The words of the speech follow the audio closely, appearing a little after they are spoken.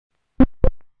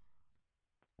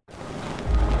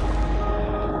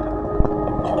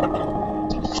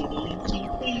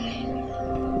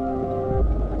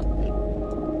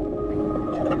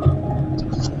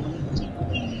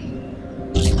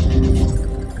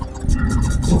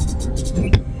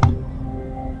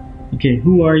Okay,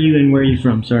 who are you and where are you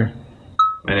from? Sorry.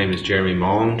 My name is Jeremy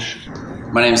Monge.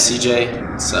 My name is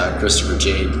CJ. It's Christopher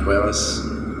Jade Cuevas.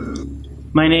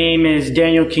 My name is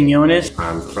Daniel Quiñones.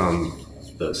 I'm from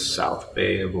the South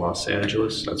Bay of Los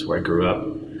Angeles. That's where I grew up.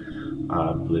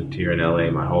 I've lived here in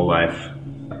LA my whole life.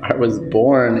 I was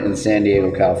born in San Diego,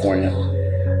 California,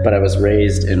 but I was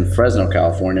raised in Fresno,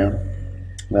 California.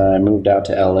 I moved out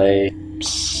to LA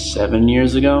 7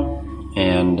 years ago,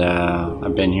 and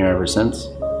I've been here ever since.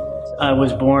 I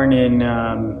was born in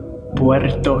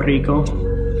Puerto Rico,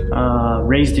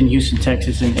 raised in Houston,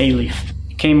 Texas in A-Leaf.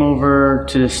 Came over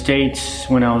to the States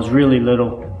when I was really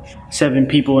little. 7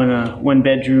 people in a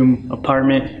 1-bedroom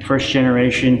apartment, first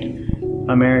generation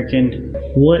American.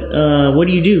 What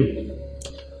do you do?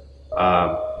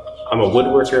 I'm a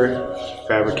woodworker,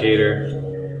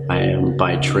 fabricator. I am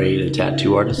by trade a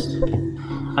tattoo artist.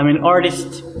 I'm an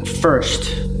artist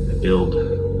first. I build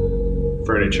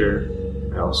furniture.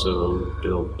 I also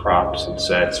build props and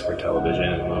sets for television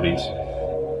and movies.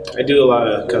 I do a lot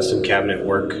of custom cabinet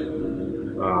work,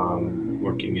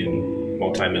 working in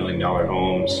multi-million-dollar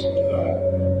homes.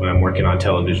 When I'm working on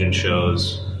television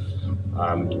shows,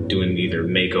 I'm doing either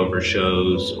makeover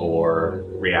shows or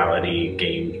reality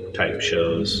game type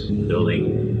shows,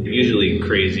 building usually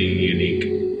crazy,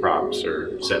 unique props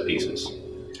or set pieces.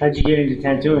 How'd you get into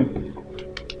tattooing?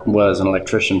 Was an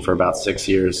electrician for about 6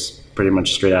 years, pretty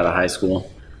much straight out of high school.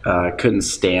 Couldn't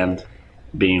stand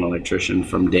being an electrician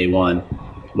from day one.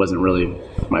 Wasn't really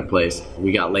my place.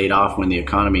 We got laid off when the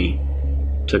economy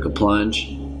took a plunge,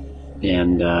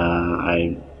 and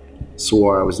I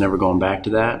swore I was never going back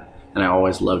to that. And I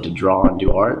always loved to draw and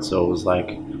do art, so it was like,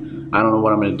 I don't know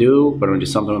what I'm gonna do, but I'm gonna do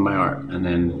something with my art. And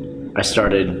then I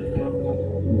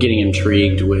started getting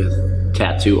intrigued with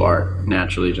tattoo art,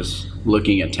 naturally, just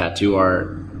looking at tattoo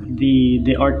art.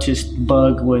 The artist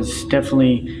bug was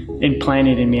definitely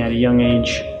implanted in me at a young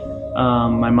age.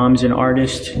 My mom's an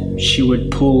artist. She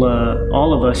would pull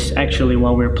all of us, actually,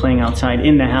 while we were playing outside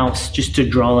in the house, just to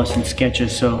draw us and sketch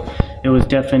us. So it was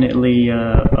definitely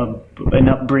an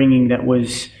upbringing that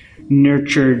was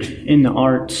nurtured in the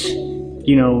arts.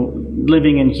 You know,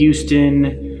 living in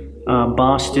Houston,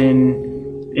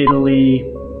 Boston, Italy,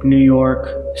 New York,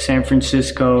 San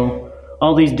Francisco,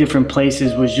 all these different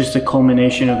places was just a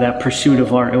culmination of that pursuit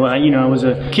of art. You know, I was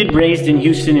a kid raised in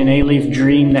Houston, an A-Leaf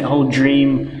dream, that whole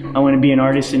dream, I want to be an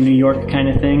artist in New York kind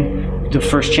of thing. The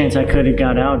first chance I could have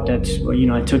got out, that's, you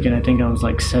know, I took it, I think I was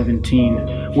like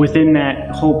 17. Within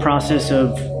that whole process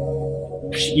of,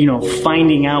 you know,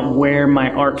 finding out where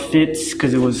my art fits,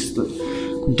 because it was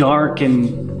dark and,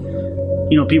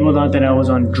 you know, people thought that I was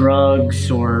on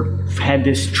drugs or had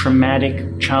this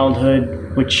traumatic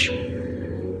childhood, which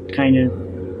kind of,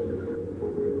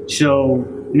 so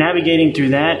navigating through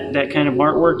that kind of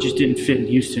artwork just didn't fit in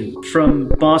Houston. From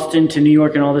Boston to New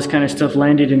York and all this kind of stuff,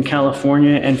 landed in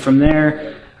California, and from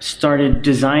there started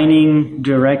designing,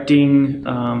 directing,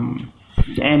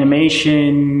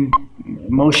 animation,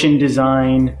 motion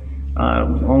design,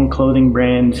 own clothing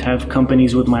brands, have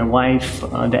companies with my wife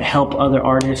that help other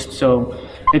artists. So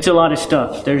it's a lot of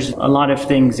stuff. There's a lot of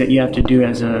things that you have to do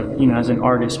as a, you know, as an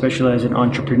artist, especially as an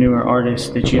entrepreneur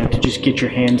artist, that you have to just get your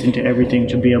hands into everything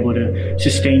to be able to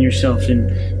sustain yourself in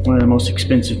one of the most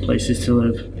expensive places to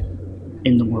live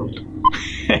in the world.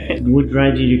 What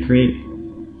drives you to create?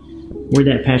 Where'd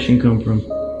that passion come from?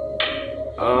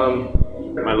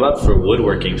 My love for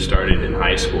woodworking started in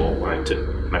high school when I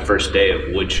took my first day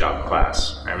of wood shop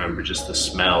class. I remember just the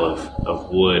smell of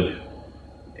wood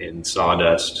and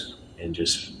sawdust, and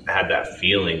just had that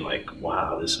feeling like,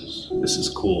 wow, this is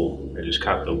cool. I just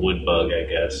caught the wood bug, I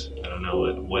guess. I don't know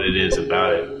what it is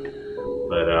about it,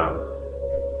 but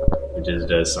it just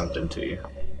does something to you.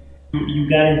 You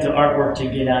got into artwork to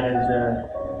get out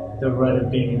of the rut of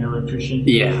being an electrician?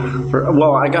 Yeah.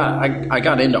 Well, I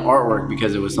got into artwork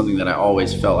because it was something that I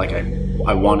always felt like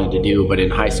I wanted to do, but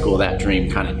in high school that dream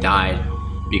kind of died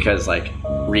because like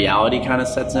reality kind of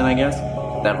sets in, I guess.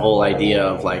 That whole idea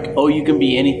of like, oh, you can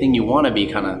be anything you want to be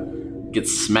kind of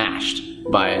gets smashed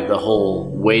by the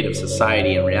whole weight of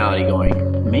society and reality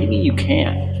going, maybe you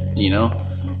can, you know?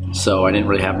 So I didn't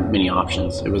really have many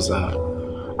options. It was,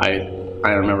 I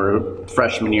remember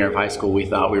freshman year of high school, we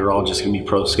thought we were all just gonna be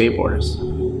pro skateboarders,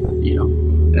 you know?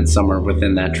 And somewhere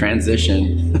within that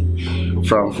transition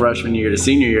from freshman year to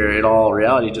senior year,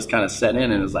 reality just kind of set in,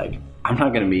 and it was like, I'm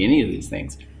not gonna be any of these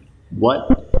things.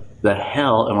 What the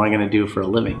hell am I gonna do for a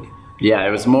living? Yeah, it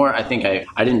was more, I think I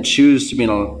didn't choose to be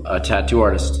a tattoo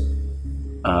artist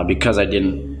because I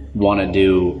didn't wanna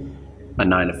do a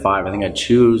 9-to-5. I think I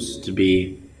choose to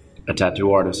be a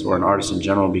tattoo artist or an artist in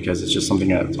general because it's just something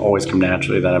that's always come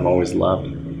naturally, that I've always loved.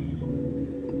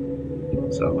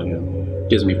 So it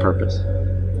gives me purpose.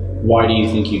 Why do you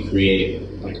think you create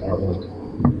like artwork?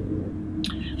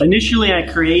 Initially, I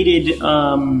created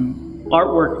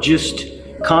artwork just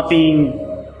copying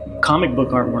comic book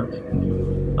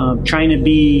artwork, trying to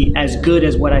be as good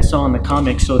as what I saw in the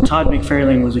comics. So Todd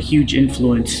McFarlane was a huge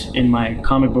influence in my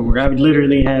comic book work. I would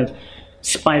literally have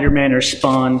Spider-Man or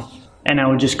Spawn, and I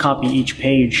would just copy each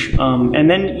page. And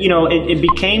then, you know, it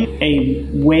became a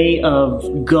way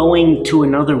of going to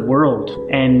another world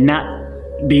and not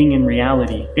being in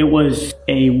reality. It was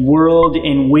a world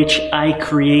in which I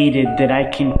created that I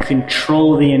can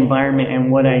control the environment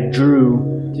and what I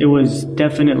drew. It was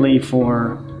definitely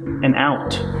for an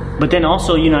out. But then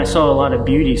also, you know, I saw a lot of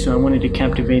beauty, so I wanted to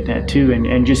captivate that too.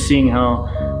 And just seeing how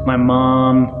my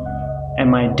mom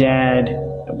and my dad,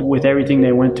 with everything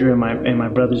they went through, and my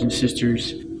brothers and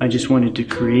sisters, I just wanted to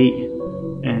create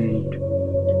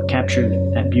and capture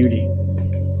that beauty.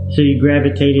 So you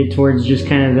gravitated towards just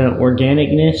kind of the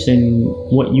organicness and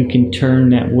what you can turn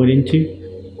that wood into?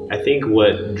 I think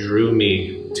what drew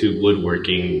me to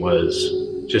woodworking was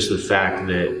just the fact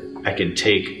that I could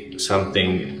take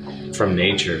something from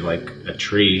nature, like a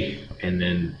tree, and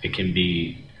then it can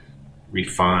be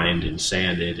refined and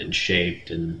sanded and shaped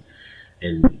and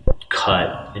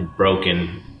cut and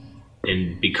broken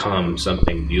and become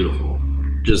something beautiful.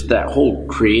 Just that whole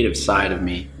creative side of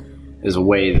me is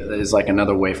like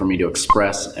another way for me to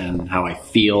express and how I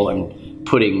feel, and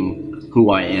putting who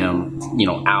I am, you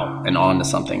know, out and onto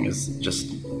something is just,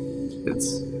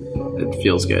 it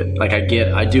feels good. Like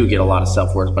I do get a lot of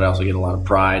self-worth, but I also get a lot of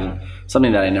pride, and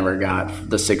something that I never got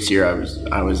the 6th year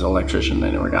I was an electrician. I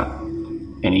never got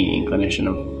any inclination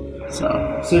of,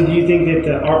 So do you think that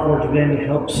the artwork then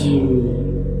helps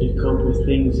you to cope with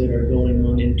things that are going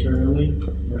on internally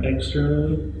or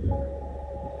externally?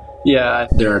 Yeah,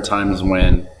 there are times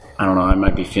when, I don't know, I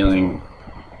might be feeling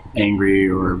angry,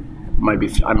 or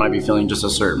I might be feeling just a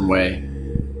certain way.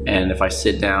 And if I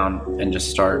sit down and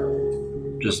just start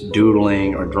just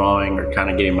doodling or drawing or kind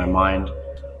of getting my mind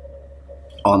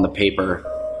on the paper,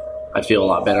 I feel a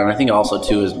lot better. And I think also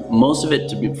too is most of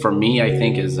it for me, I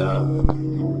think is,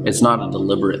 it's not a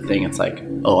deliberate thing. It's like,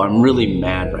 oh, I'm really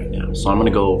mad right now, so I'm gonna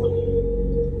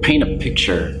go paint a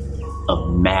picture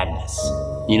of madness.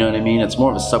 You know what I mean? It's more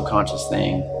of a subconscious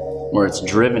thing where it's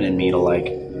driven in me to like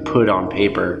put on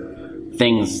paper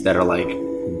things that are like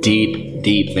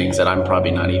deep things that I'm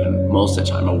probably not even most of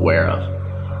the time aware of.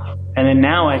 And then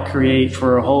now I create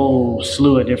for a whole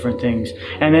slew of different things.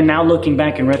 And then now looking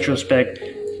back in retrospect,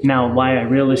 now why I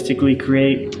realistically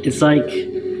create, it's like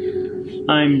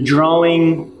I'm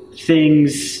drawing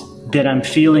things that I'm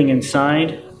feeling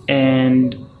inside,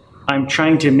 and I'm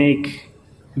trying to make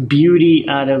beauty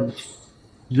out of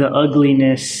the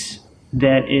ugliness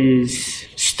that is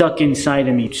stuck inside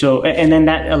of me. So, and then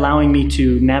that allowing me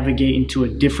to navigate into a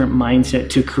different mindset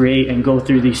to create and go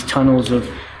through these tunnels of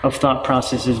thought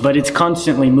processes. But it's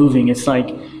constantly moving. It's like,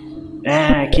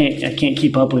 I can't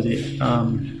keep up with it.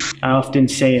 I often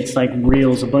say it's like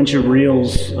reels, a bunch of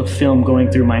reels of film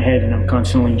going through my head, and I'm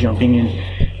constantly jumping in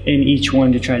each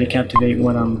one to try to captivate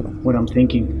what I'm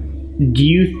thinking. Do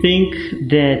you think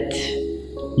that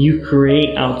you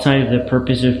create outside of the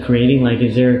purpose of creating? Like,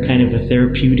 is there kind of a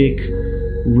therapeutic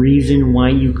reason why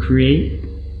you create?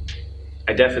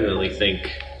 I definitely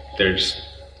think there's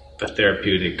a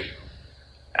therapeutic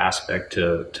aspect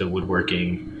to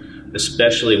woodworking,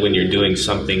 especially when you're doing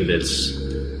something that's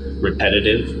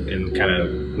repetitive and kind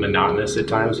of monotonous at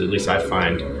times. At least I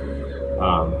find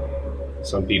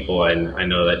some people I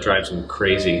know that drives them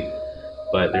crazy,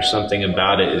 but there's something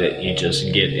about it that you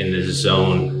just get in this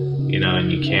zone, you know,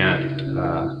 and you can't,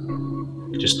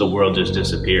 just the world just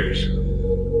disappears,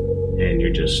 and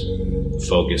you're just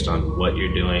focused on what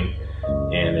you're doing,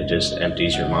 and it just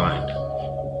empties your mind.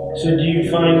 So do you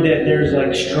find that there's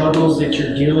like struggles that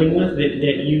you're dealing with,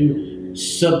 that you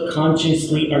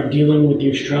subconsciously are dealing with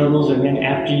your struggles, and then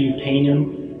after you paint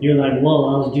them, you're like,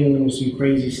 whoa, I was dealing with some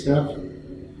crazy stuff?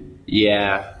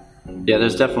 Yeah,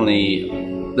 there's definitely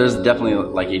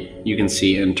like you can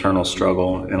see internal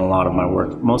struggle in a lot of my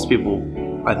work. Most people,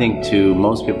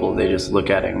 they just look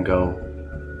at it and go,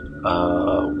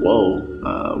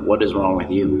 whoa, what is wrong with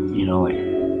you? You know, like,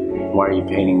 why are you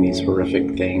painting these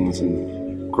horrific things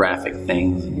and graphic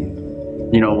things?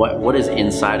 And, you know, what is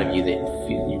inside of you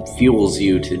that fuels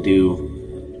you to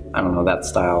do, I don't know, that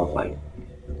style of like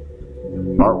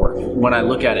artwork? When I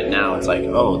look at it now, it's like,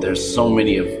 oh, there's so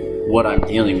many of what I'm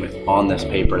dealing with on this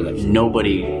paper that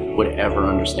nobody would ever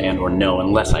understand or know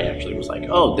unless I actually was like,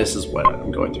 oh, this is what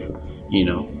I'm going through, you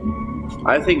know?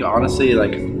 I think honestly,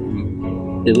 like,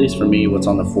 at least for me, what's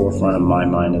on the forefront of my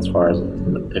mind as far as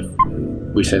if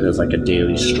we say there's like a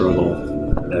daily struggle.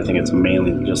 And I think it's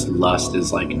mainly just lust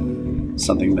is like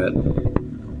something that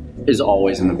is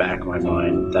always in the back of my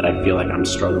mind that I feel like I'm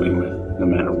struggling with no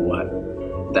matter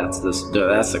what. That's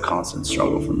the constant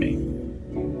struggle for me.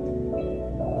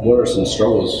 What are some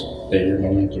struggles that you're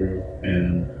going through,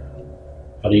 and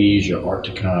how do you use your art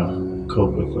to kind of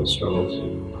cope with those struggles?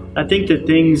 I think the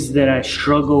things that I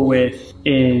struggle with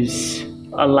is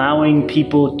allowing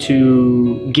people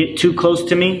to get too close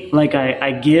to me. Like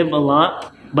I give a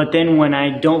lot, but then when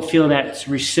I don't feel that's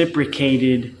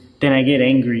reciprocated, then I get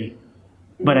angry.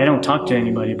 But I don't talk to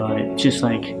anybody about it. It's just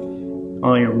like,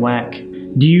 oh, you're whack.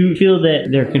 Do you feel that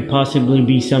there could possibly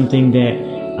be something that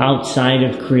outside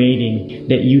of creating,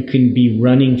 that you can be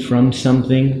running from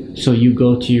something, so you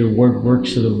go to your work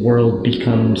so the world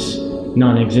becomes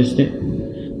non-existent?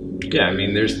 Yeah, I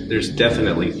mean, there's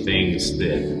definitely things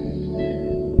that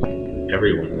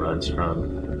everyone runs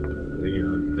from. You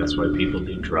know, that's why people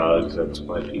do drugs. That's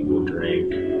why people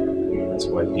drink. That's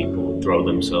why people throw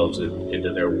themselves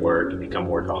into their work and become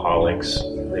workaholics.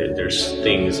 There's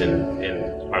things in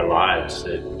our lives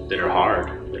that are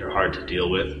hard to deal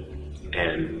with,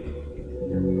 and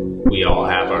we all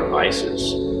have our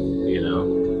vices. You know,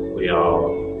 we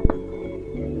all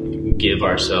give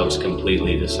ourselves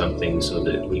completely to something so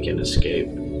that we can escape.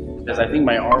 Because I think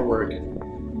my artwork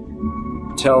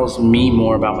tells me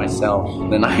more about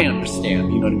myself than I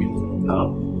understand. You know what I mean?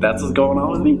 Oh, that's what's going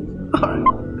on with me? All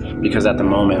right. Because at the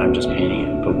moment I'm just painting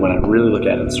it, but when I really look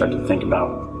at it and start to think about,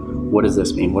 what does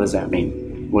this mean? What does that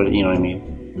mean? What, you know what I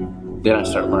mean? Then I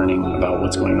start learning about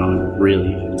what's going on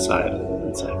really inside.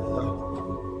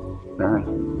 All right.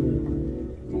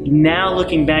 Now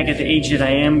looking back at the age that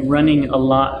I am, running a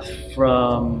lot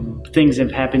from things that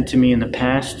have happened to me in the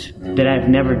past that I've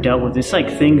never dealt with. It's like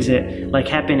things that like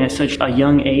happen at such a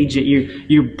young age that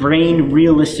your brain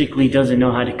realistically doesn't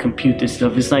know how to compute this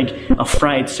stuff. It's like a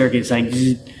fried circuit. It's like,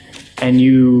 and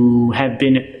you have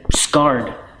been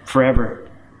scarred forever.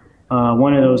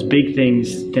 One of those big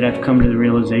things that I've come to the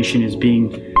realization is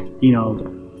being, you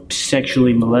know,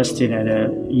 sexually molested at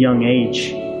a young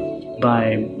age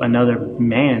by another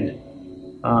man.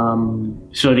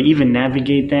 So to even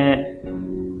navigate that,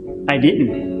 I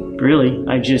didn't really.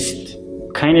 I just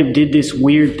kind of did this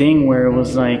weird thing where it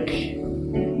was like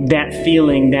that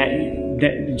feeling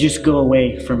that just go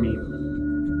away from me.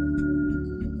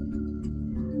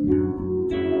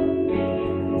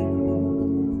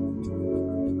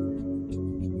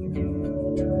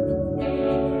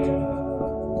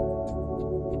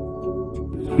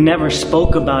 Never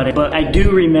spoke about it, but I do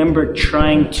remember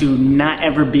trying to not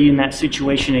ever be in that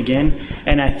situation again.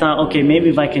 And I thought, okay, maybe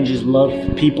if I can just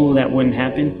love people, that wouldn't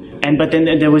happen. But then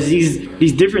there was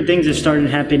these different things that started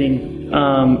happening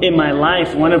in my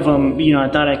life. One of them, you know,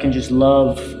 I thought I can just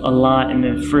love a lot. And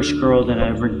the first girl that I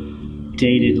ever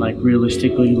dated, like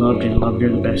realistically loved her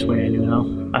the best way I knew how.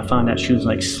 I found out she was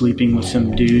like sleeping with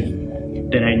some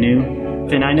dude that I knew.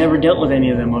 And I never dealt with any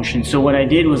of the emotions. So what I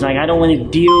did was like, I don't want to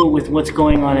deal with what's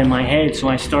going on in my head. So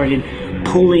I started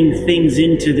pulling things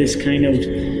into this kind of,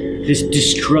 this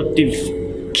destructive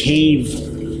cave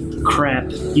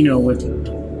crap, you know, with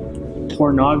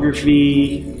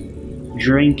pornography,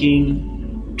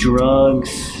 drinking,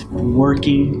 drugs,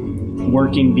 working.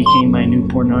 Working became my new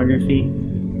pornography.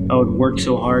 I would work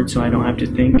so hard so I don't have to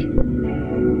think.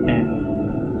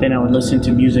 And then I would listen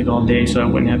to music all day so I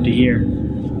wouldn't have to hear.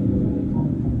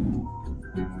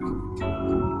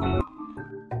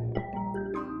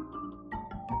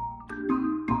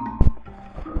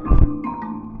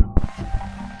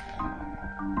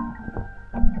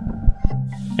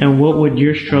 And what would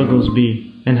your struggles be?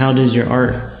 And how does your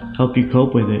art help you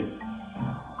cope with it?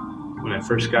 When I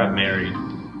first got married,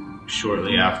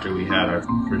 shortly after we had our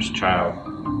first child,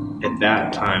 at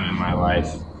that time in my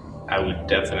life, I would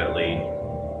definitely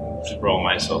throw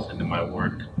myself into my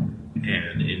work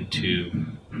and into,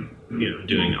 you know,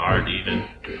 doing art, even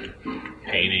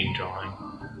painting, drawing.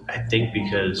 I think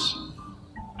because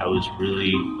I was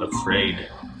really afraid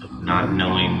of not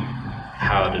knowing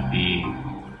how to be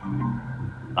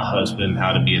a husband,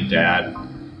 how to be a dad.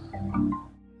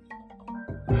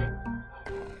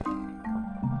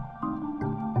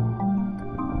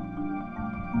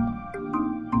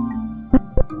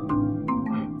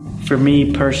 For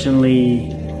me personally,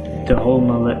 the whole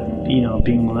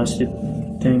being molested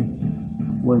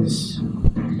thing was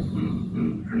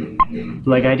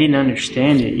like, I didn't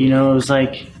understand it. You know, it was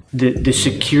like the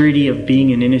security of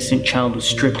being an innocent child was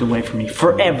stripped away from me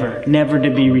forever, never to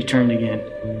be returned again.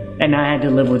 And I had to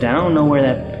live with that. I don't know where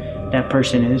that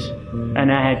person is,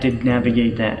 and I had to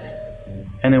navigate that.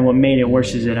 And then what made it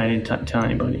worse is that I didn't tell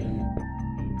anybody.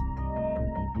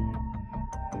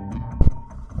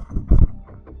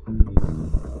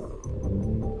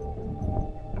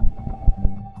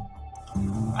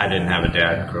 didn't have a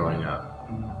dad growing up.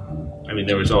 I mean,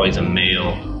 there was always a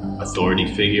male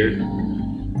authority figure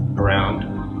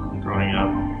around growing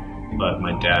up, but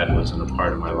my dad wasn't a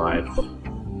part of my life.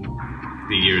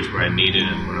 The years where I needed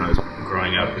him, when I was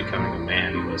growing up, becoming a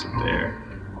man, he wasn't there.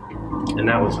 And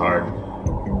that was hard.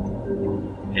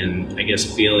 And I guess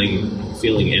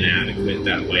feeling inadequate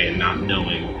that way and not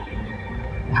knowing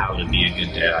how to be a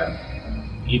good dad,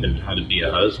 even how to be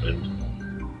a husband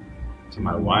to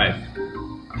my wife.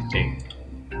 I think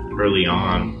early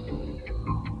on,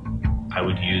 I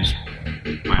would use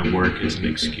my work as an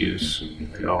excuse.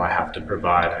 Like, oh, I have to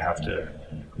provide, I have to,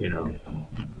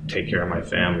 take care of my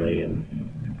family, and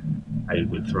I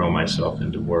would throw myself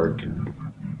into work, and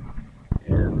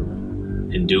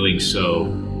in doing so,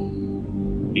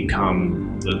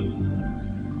 become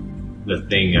the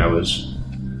thing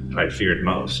I feared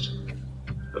most,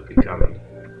 of becoming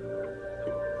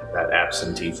that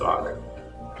absentee father.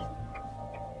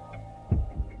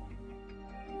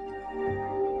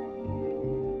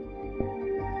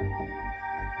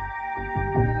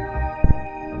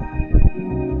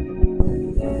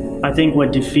 I think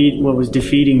what was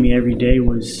defeating me every day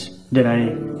was that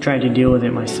I tried to deal with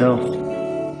it myself.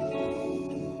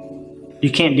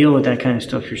 You can't deal with that kind of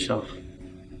stuff yourself.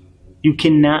 You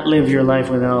cannot live your life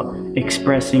without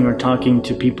expressing or talking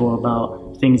to people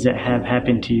about things that have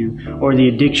happened to you, or the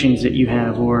addictions that you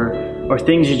have, or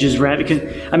things you just because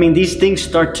these things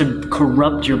start to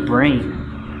corrupt your brain,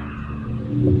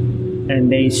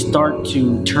 and they start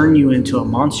to turn you into a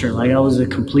monster. Like I was a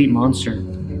complete monster,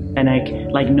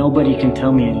 and nobody can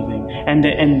tell me anything.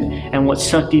 And what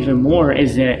sucked even more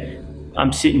is that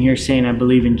I'm sitting here saying I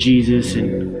believe in Jesus,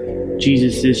 and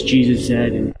Jesus this, Jesus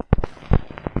that, and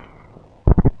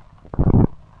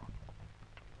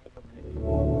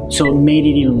so it made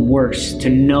it even worse to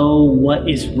know what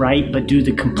is right but do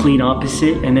the complete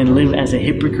opposite, and then live as a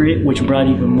hypocrite, which brought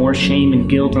even more shame and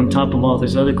guilt on top of all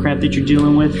this other crap that you're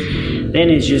dealing with. Then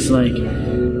it's just like,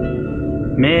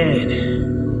 man,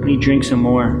 let me drink some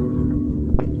more.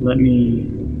 Let me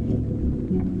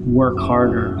work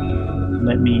harder.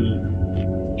 Let me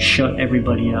shut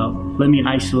everybody out. Let me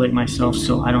isolate myself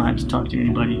so I don't have to talk to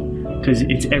anybody, because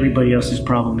it's everybody else's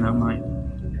problem, not mine.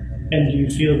 And do you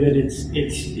feel that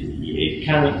it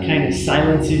kind of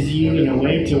silences you in a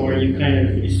way to where you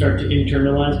kind of start to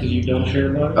internalize because you don't care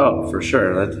about it? Oh, for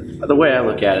sure. The way I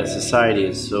look at it, society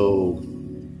is so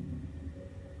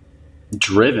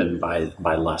driven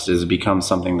by lust. It has become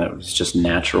something that was just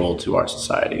natural to our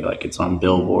society. Like it's on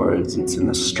billboards, it's in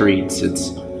the streets,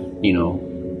 it's,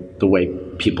 the way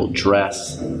people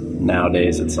dress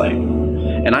nowadays. It's like,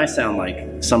 and I sound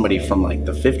like somebody from like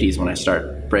the 50s when I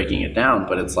start breaking it down,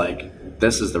 but it's like,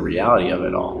 this is the reality of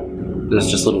it all. There's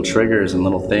just little triggers and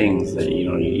little things that,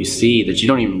 you see that you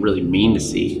don't even really mean to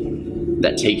see,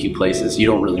 that take you places you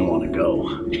don't really want to go.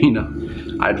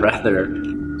 I'd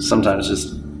rather sometimes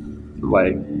just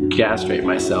like castrate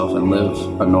myself and live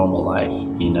a normal life,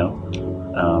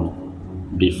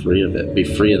 be free of it, be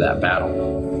free of that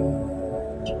battle.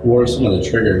 What are some of the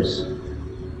triggers?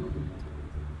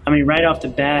 Right off the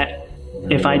bat,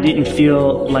 if I didn't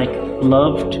feel like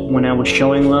loved when I was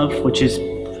showing love, which is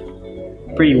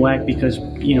pretty whack because,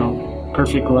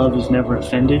 perfect love is never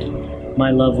offended.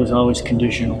 My love was always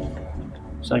conditional.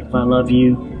 It's like, if I love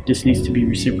you, this needs to be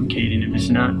reciprocated. If it's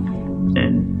not,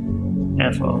 then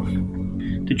F off.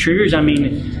 The triggers,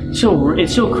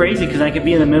 it's so crazy because I could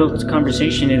be in the middle of a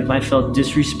conversation, and if I felt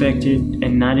disrespected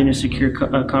and not in a secure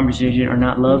conversation or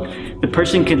not loved, the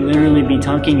person could literally be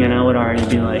talking and I would already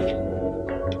be like,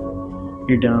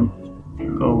 you're dumb,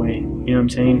 go away, you know what I'm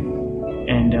saying?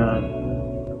 And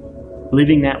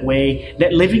living that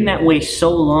way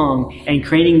so long and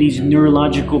creating these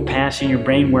neurological paths in your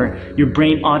brain where your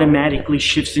brain automatically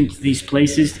shifts into these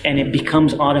places and it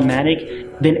becomes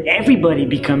automatic, then everybody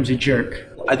becomes a jerk.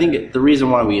 I think the reason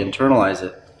why we internalize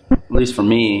it, at least for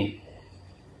me,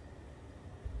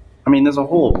 there's a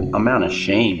whole amount of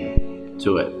shame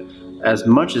to it. As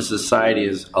much as society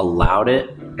has allowed it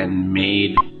and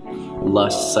made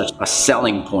lust such a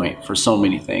selling point for so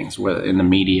many things, whether in the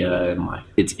media and like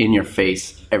it's in your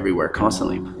face everywhere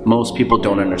constantly. Most people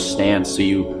don't understand, so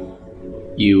you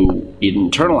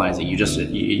internalize it.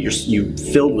 You're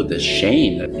filled with this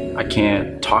shame that I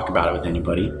can't talk about it with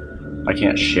anybody. I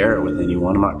can't share it with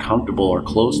anyone. I'm not comfortable or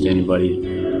close to anybody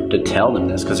to tell them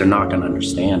this because they're not going to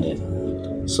understand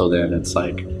it. So then it's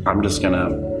like, I'm just going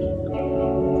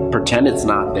to pretend it's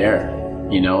not there,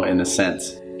 in a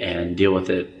sense, and deal with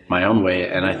it my own way.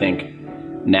 And I think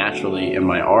naturally in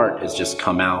my art it's just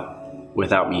come out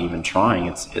without me even trying.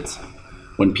 It's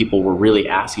when people were really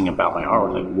asking about my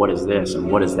art, like, what is this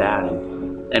and what is that?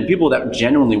 And And people that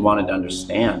genuinely wanted to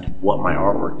understand what my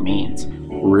artwork means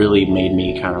really made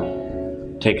me kind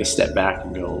of take a step back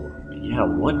and go, yeah,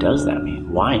 what does that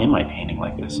mean? Why am I painting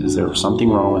like this? Is there something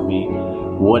wrong with me?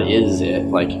 What is it?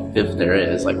 Like, if there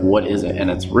is, like, what is it? And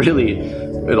it's really,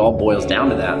 it all boils down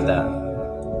to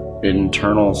that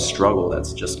internal struggle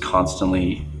that's just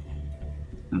constantly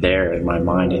there in my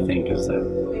mind, I think, is the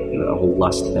whole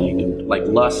lust thing. And like,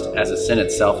 lust as a sin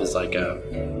itself is like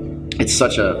it's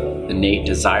such a innate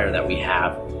desire that we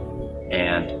have,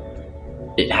 and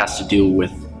it has to do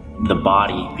with the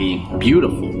body being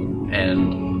beautiful,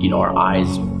 and our eyes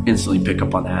instantly pick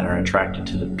up on that, are attracted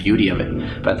to the beauty of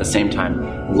it. But at the same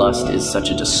time, lust is such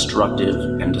a destructive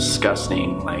and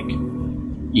disgusting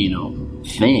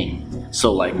thing.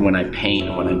 So like, when I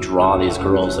paint, when I draw these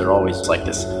girls, they're always like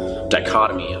this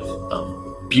dichotomy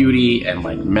of beauty and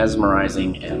like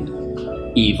mesmerizing and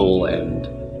evil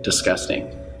and disgusting,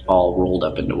 all rolled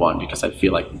up into one, because I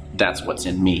feel like that's what's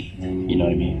in me. You know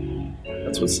what I mean?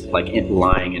 That's what's like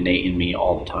lying innate in me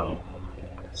all the time.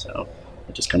 So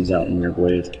it just comes out in weird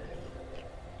ways.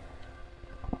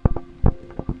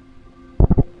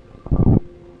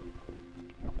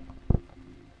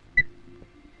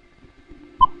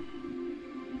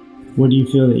 What do you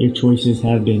feel that your choices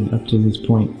have been up to this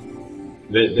point?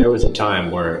 There was a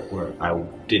time where I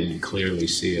didn't clearly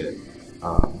see it.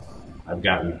 I've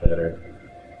gotten better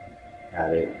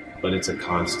at it, but it's a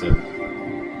constant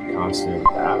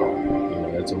battle.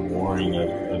 It's a warring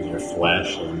of your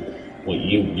flesh and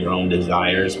your own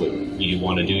desires, what you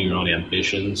want to do, your own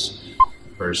ambitions,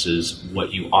 versus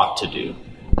what you ought to do.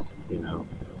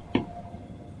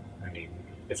 I mean,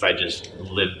 if I just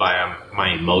lived by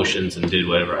my emotions and did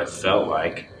whatever I felt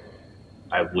like,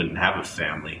 I wouldn't have a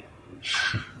family.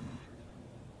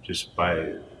 Just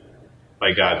by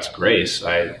God's grace,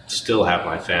 I still have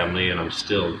my family, and I'm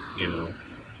still,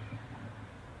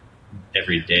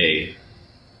 every day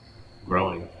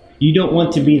growing. You don't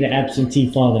want to be the absentee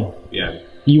father. Yeah.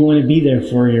 You want to be there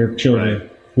for your children.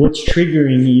 Right. What's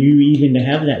triggering you even to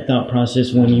have that thought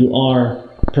process when you are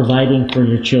providing for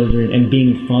your children and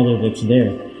being a father that's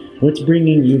there? What's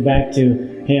bringing you back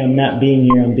to, hey, I'm not being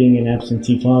here, I'm being an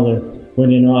absentee father,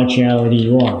 when in actuality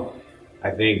you are?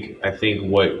 I think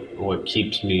what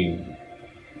keeps me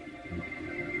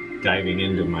diving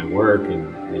into my work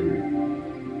and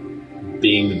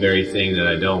being the very thing that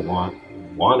I don't want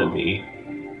to be,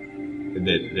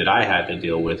 that I had to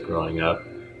deal with growing up.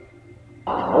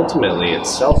 Ultimately, it's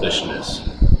selfishness,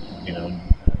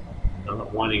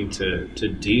 not wanting to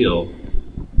deal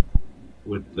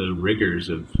with the rigors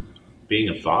of being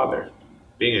a father,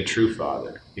 being a true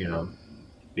father,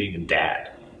 being a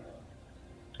dad.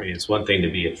 I mean, it's one thing to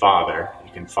be a father.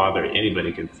 You can father,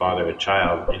 anybody can father a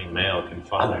child, any male can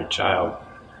father a child,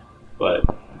 but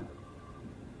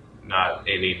not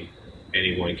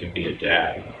anyone can be a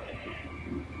dad.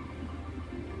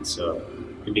 So,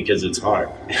 because it's hard.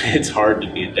 It's hard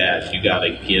to be a dad. You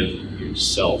gotta give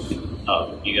yourself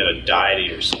up. You gotta die to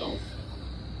yourself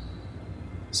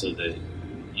so that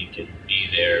you can be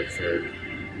there for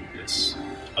this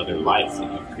other life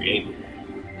that you created.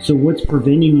 So what's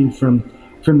preventing you from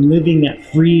living that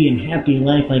free and happy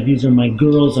life? Like, these are my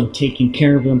girls, I'm taking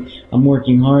care of them, I'm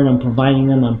working hard, I'm providing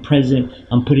them, I'm present,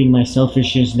 I'm putting my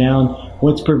selfishness down.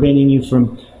 What's preventing you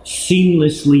from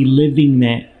seamlessly living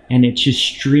that, and it's just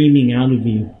streaming out of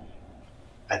you?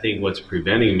 I think what's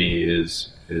preventing me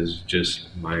is just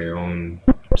my own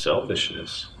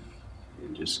selfishness,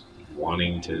 and just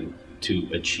wanting to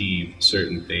achieve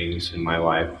certain things in my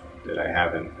life that I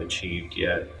haven't achieved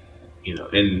yet.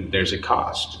 And there's a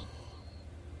cost.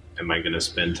 Am I going to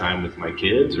spend time with my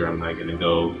kids, or am I going to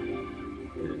go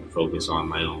and focus on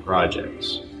my own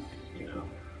projects?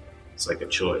 It's like a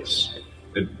choice.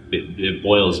 It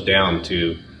boils down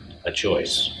to a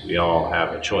choice. We all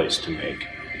have a choice to make.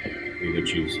 We either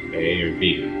choose A or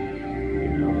B.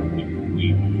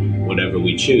 Whatever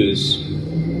we choose,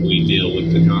 we deal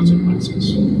with the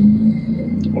consequences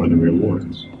or the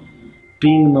rewards.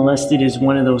 Being molested is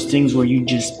one of those things where you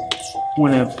just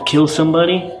want to kill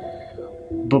somebody,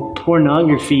 but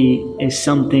pornography is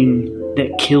something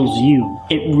that kills you.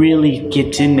 It really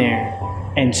gets in there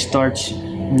and starts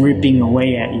ripping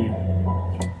away at you.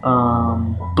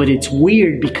 But it's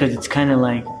weird because it's kind of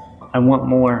like, I want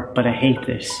more, but I hate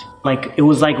this. Like, it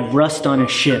was like rust on a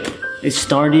ship. It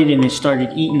started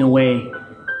eating away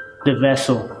the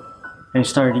vessel, and it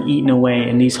started eating away,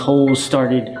 and these holes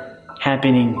started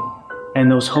happening,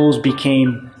 and those holes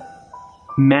became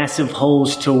massive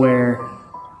holes to where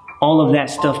all of that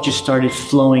stuff just started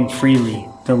flowing freely.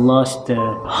 The lust, the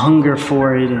hunger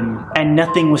for it, and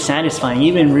nothing was satisfying.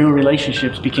 Even real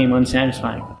relationships became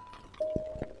unsatisfying.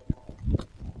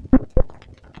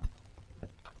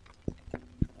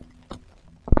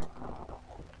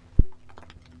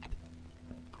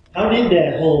 How did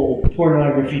that whole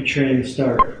pornography trend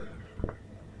start?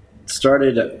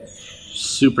 Started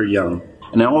super young,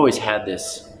 and I always had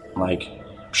this like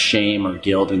shame or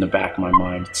guilt in the back of my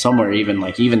mind somewhere, even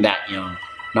that young,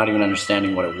 not even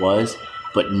understanding what it was,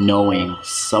 but knowing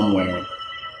somewhere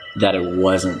that it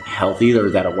wasn't healthy, or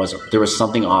that there was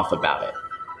something off about it,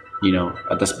 you know.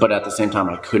 But at the same time,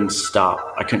 I couldn't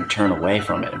stop. I couldn't turn away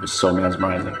from it. It was so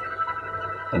mesmerizing,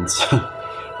 and so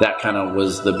that kind of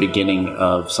was the beginning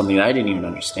of something that I didn't even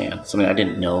understand, something I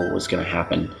didn't know was going to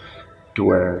happen, to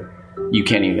where you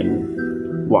can't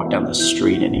even walk down the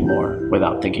street anymore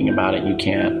without thinking about it. You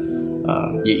can't,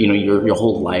 you know, your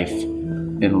whole life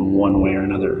in one way or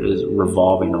another is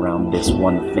revolving around this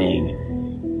one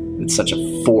thing. It's such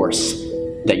a force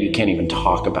that you can't even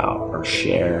talk about or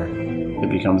share.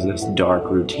 It becomes this dark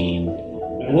routine.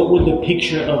 What would the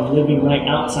picture of living right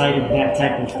outside of that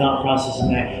type of thought process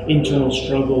and that internal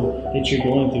struggle that you're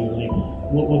going through, like,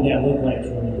 what would that look like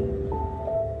for you?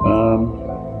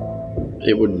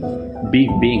 It would be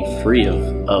being free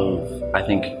of I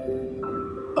think,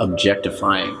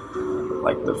 objectifying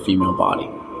like the female body,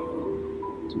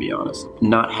 to be honest.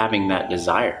 Not having that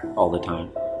desire all the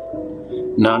time.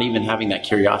 Not even having that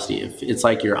curiosity. If it's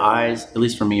like your eyes, at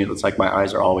least for me, it's like my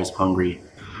eyes are always hungry,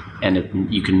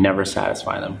 and you can never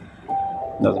satisfy them.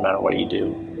 It doesn't matter what you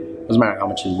do. It doesn't matter how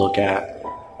much you look at.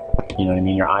 You know what I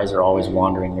mean? Your eyes are always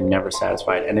wandering. You're never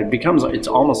satisfied. And it's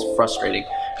almost frustrating,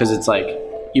 because it's like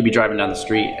you'd be driving down the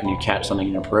street and you catch something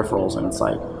in your peripherals, and it's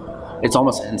like, it's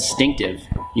almost instinctive.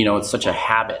 You know, it's such a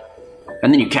habit.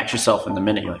 And then you catch yourself in the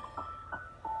minute. You're like,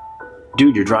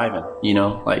 dude, you're driving, you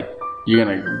know? Like, you're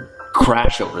going to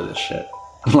crash over this shit.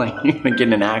 Like, you're going to get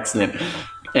in an accident.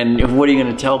 And what are you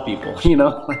going to tell people? You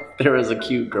know, like, there was a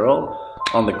cute girl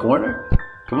on the corner.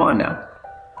 Come on now.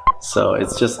 So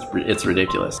it's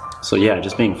ridiculous. So yeah,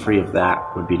 just being free of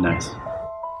that would be nice.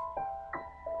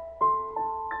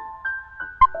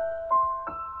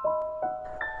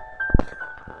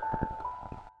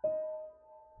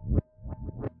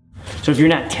 So if you're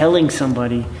not telling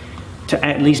somebody to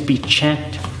at least be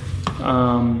checked,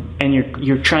 and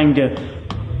you're trying to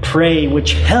pray,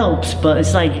 which helps, but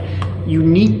it's like, you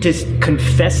need to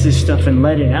confess this stuff and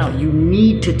let it out. You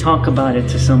need to talk about it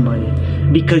to somebody,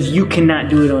 because you cannot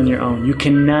do it on your own. You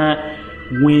cannot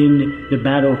win the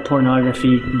battle of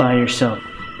pornography by yourself.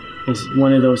 It's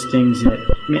one of those things that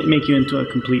make you into a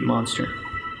complete monster.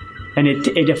 And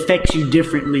it affects you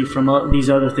differently from all these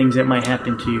other things that might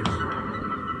happen to you.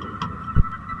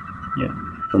 Yeah.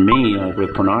 For me, like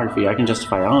with pornography, I can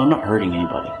justify, oh, I'm not hurting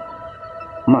anybody.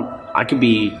 I could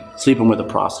be sleeping with a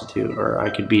prostitute, or I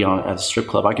could be at a strip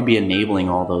club. I could be enabling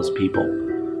all those people.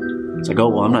 It's like, oh,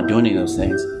 well, I'm not doing any of those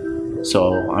things,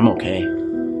 so I'm okay.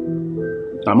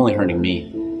 I'm only hurting me,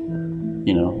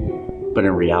 you know? But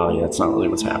in reality, that's not really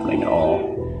what's happening at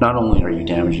all. Not only are you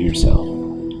damaging yourself,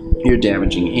 you're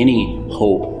damaging any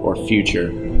hope or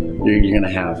future you're gonna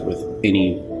have with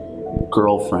any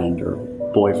girlfriend or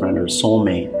boyfriend or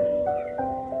soulmate,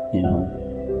 you know?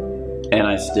 And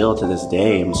I still, to this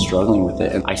day, am struggling with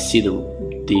it. And I see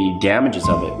the damages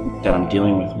of it that I'm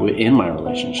dealing with in my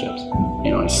relationships.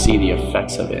 You know, I see the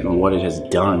effects of it and what it has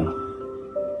done.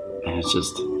 And it's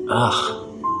just,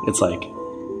 it's like,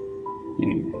 you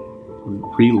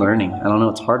know, relearning. I don't know,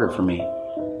 it's harder for me.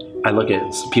 I look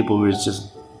at people who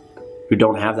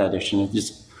don't have that addiction. It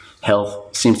just,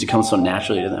 health seems to come so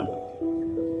naturally to them.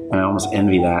 And I almost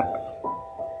envy that.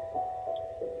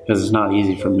 Because it's not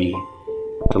easy for me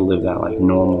to live that like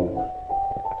normal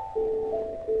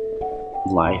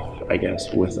life, I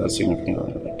guess, with a significant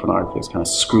other. Like, pornography has kind of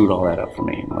screwed all that up for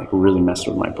me, and like really messed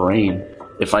with my brain.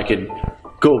 If I could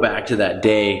go back to that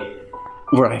day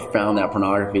where I found that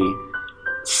pornography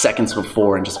seconds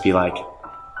before and just be like,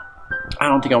 I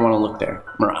don't think I want to look there,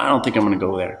 or I don't think I'm going to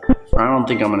go there, or I don't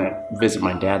think I'm going to visit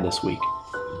my dad this week,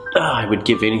 I would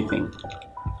give anything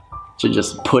to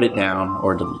just put it down,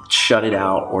 or to shut it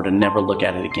out, or to never look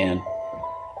at it again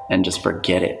and just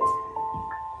forget it.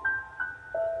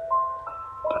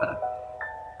 But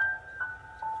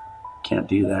can't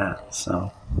do that,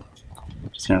 so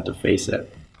just gonna have to face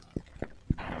it.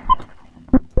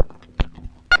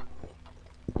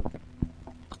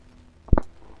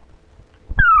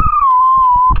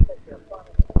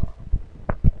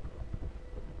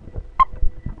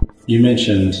 You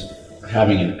mentioned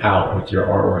having an out with your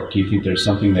artwork. Do you think there's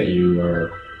something that you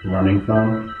are running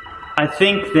from? I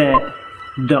think that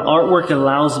the artwork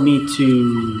allows me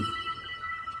to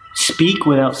speak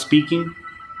without speaking,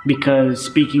 because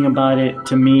speaking about it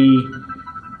to me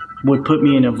would put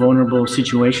me in a vulnerable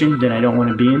situation that I don't want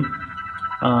to be in.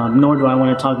 Nor do I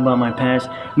want to talk about my past,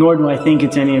 nor do I think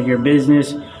it's any of your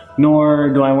business. nor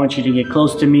do I want you to get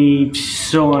close to me,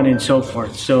 so on and so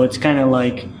forth. So it's kind of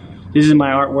like, this is my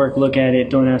artwork, look at it,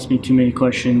 don't ask me too many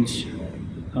questions.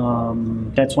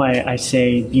 That's why I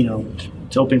say, you know,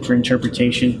 it's open for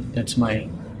interpretation. That's my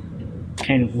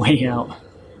kind of way out,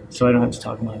 so I don't have to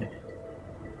talk about it.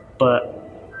 But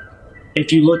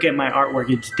if you look at my artwork,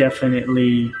 it's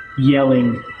definitely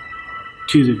yelling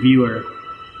to the viewer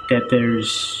that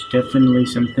there's definitely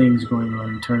some things going on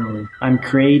internally. I'm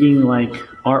creating like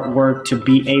artwork to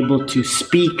be able to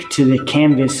speak to the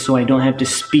canvas so I don't have to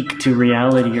speak to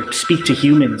reality or speak to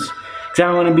humans. Because I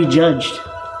don't want to be judged.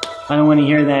 I don't want to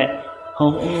hear that,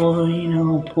 oh, you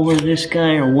know, poor this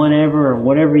guy or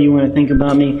whatever you want to think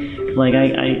about me. Like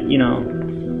you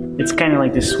know, it's kind of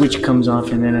like the switch comes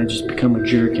off and then I just become a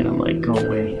jerk and I'm like, go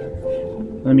away.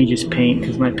 Let me just paint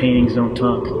because my paintings don't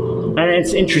talk. And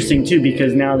it's interesting too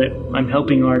because now that I'm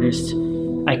helping artists,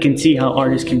 I can see how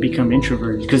artists can become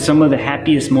introverted because some of the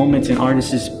happiest moments in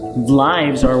artists'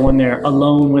 lives are when they're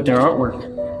alone with their artwork.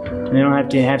 And they don't have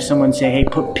to have someone say, hey,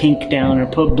 put pink down or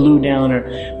put blue down or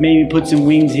maybe put some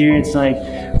wings here. It's like,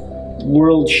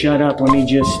 world, shut up. Let me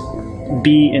just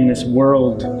be in this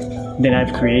world that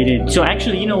I've created. So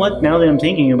actually, you know what? Now that I'm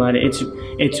thinking about it,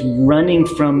 it's running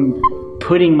from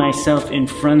putting myself in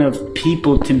front of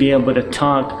people to be able to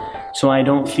talk so I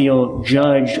don't feel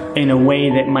judged in a way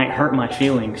that might hurt my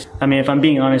feelings. I mean, if I'm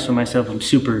being honest with myself, I'm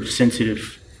super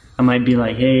sensitive. I might be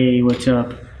like, hey, what's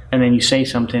up? And then you say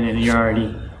something and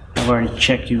I've already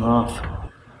checked you off.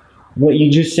 What you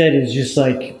just said is just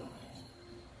like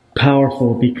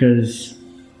powerful because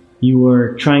you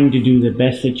were trying to do the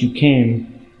best that you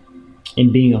can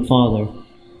in being a father,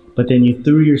 but then you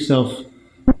threw yourself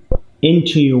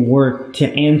into your work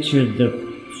to answer the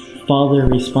father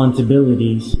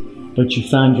responsibilities, but you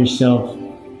found yourself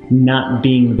not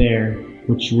being there,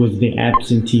 which was the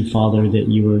absentee father that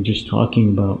you were just talking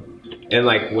about. And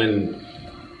like when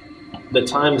the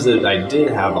times that I did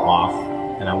have off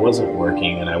and I wasn't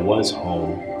working and I was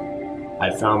home, I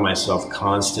found myself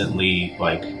constantly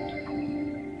like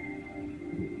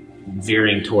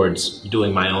veering towards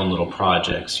doing my own little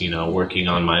projects, you know, working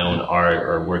on my own art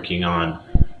or working on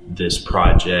this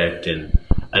project. And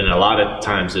a lot of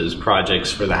times it was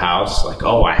projects for the house, like,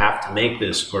 oh, I have to make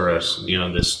this for us, you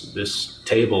know, this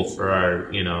table for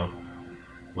our, you know,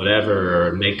 whatever,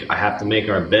 or I have to make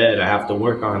our bed, I have to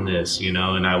work on this, you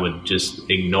know, and I would just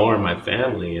ignore my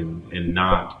family and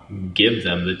not give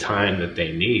them the time that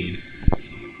they need,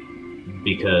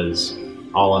 because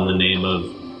all in the name of,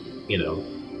 you know,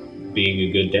 being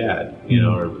a good dad, you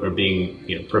know, or being,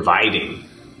 you know, providing,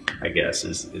 I guess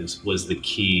was the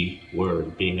key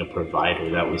word, being a provider.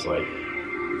 That was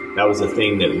the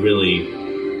thing that really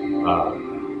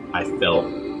I felt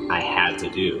I had to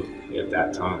do at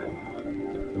that time.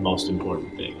 The most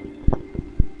important thing.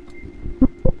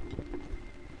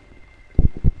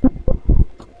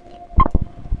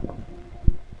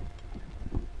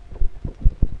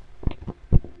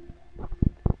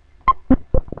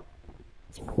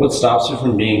 What stops you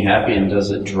from being happy, and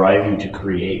does it drive you to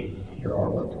create your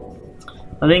artwork?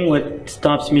 I think what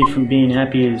stops me from being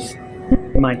happy is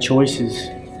my choices,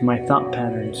 my thought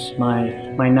patterns,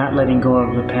 my not letting go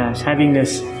of the past, having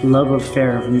this love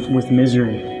affair with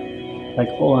misery. Like,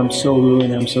 oh, I'm so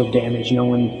ruined, I'm so damaged, no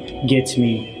one gets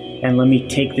me, and let me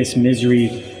take this misery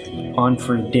on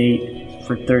for a date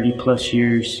for 30 plus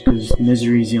years, because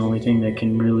misery is the only thing that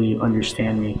can really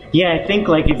understand me. Yeah, I think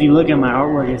like if you look at my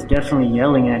artwork, it's definitely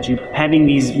yelling at you. Having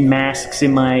these masks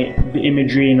in my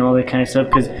imagery and all that kind of stuff,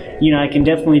 because, you know, I can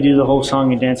definitely do the whole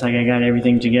song and dance, like I got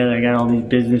everything together, I got all these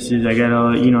businesses, I got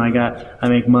all, you know, I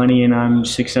make money and I'm a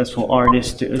successful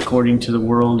artist according to the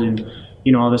world, and,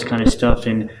 you know, all this kind of stuff.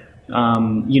 And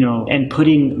you know, and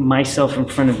putting myself in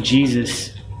front of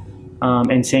Jesus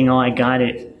and saying, oh, I got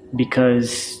it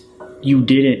because you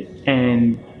did it,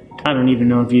 and I don't even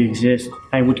know if you exist.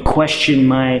 I would question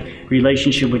my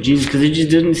relationship with Jesus because it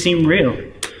just didn't seem real.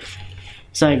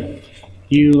 It's like,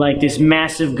 you like this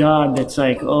massive God that's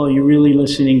like, oh, you're really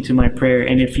listening to my prayer,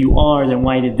 and if you are, then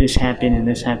why did this happen and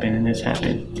this happen and this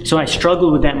happen? So I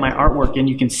struggled with that in my artwork, and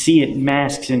you can see it,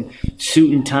 masks and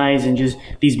suit and ties and just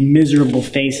these miserable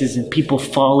faces and people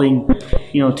falling,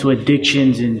 you know, to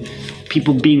addictions and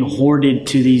people being hoarded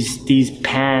to these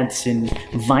paths and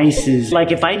vices.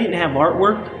 Like if I didn't have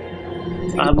artwork,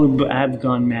 I would have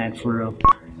gone mad for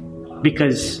real.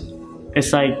 Because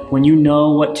it's like when you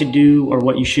know what to do or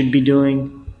what you should be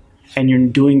doing, and you're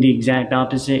doing the exact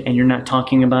opposite, and you're not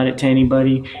talking about it to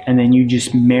anybody, and then you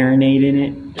just marinate in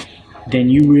it, then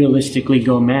you realistically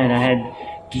go mad. I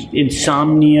had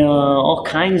insomnia, all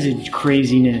kinds of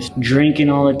craziness, drinking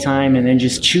all the time, and then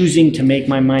just choosing to make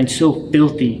my mind so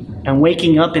filthy. And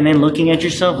waking up and then looking at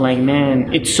yourself like,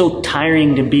 man, it's so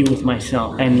tiring to be with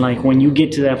myself. And like when you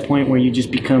get to that point where you just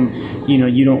become, you know,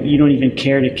 you don't even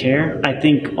care to care. I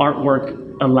think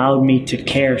artwork allowed me to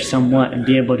care somewhat and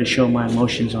be able to show my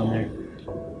emotions on there,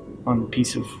 on a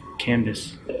piece of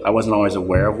canvas. I wasn't always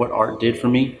aware of what art did for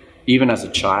me, even as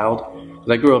a child.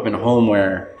 I grew up in a home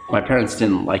where my parents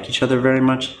didn't like each other very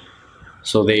much,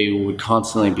 so they would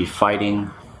constantly be fighting,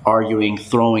 arguing,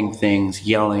 throwing things,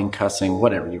 yelling, cussing,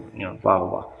 whatever, you know, blah, blah,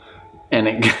 blah.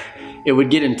 And it would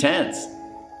get intense.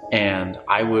 And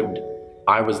I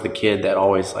was the kid that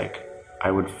always, like,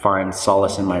 I would find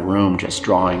solace in my room just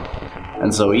drawing.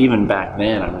 And so even back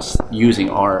then, I was using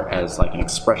art as like an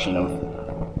expression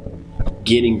of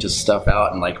getting just stuff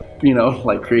out and like, you know,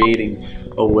 like creating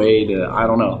a way to, I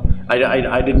don't know.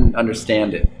 I didn't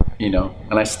understand it, you know,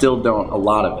 and I still don't, a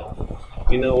lot of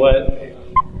it. You know what?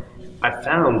 I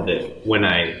found that when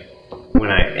I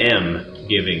am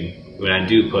giving, when I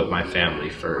do put my family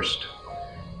first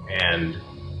and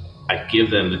I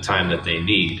give them the time that they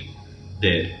need,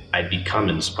 that I become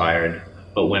inspired.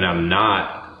 But when I'm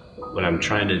not, when I'm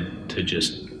trying to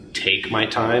just take my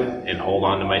time and hold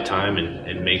on to my time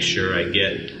and make sure I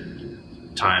get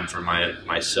time for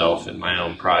myself and my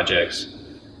own projects,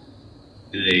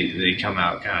 they come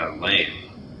out kind of lame,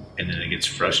 and then it gets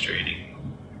frustrating.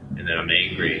 And then I'm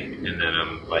angry, and then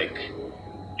I'm like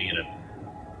being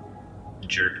a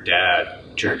jerk dad,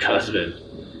 jerk husband,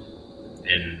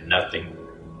 and nothing.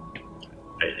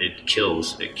 It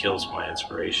kills my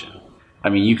inspiration. I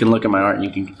mean, you can look at my art,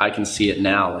 and I can see it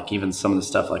now. Like even some of the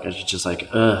stuff, like I was just like,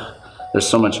 ugh. There's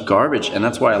so much garbage, and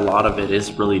that's why a lot of it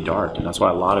is really dark, and that's why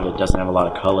a lot of it doesn't have a lot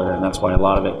of color, and that's why a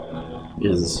lot of it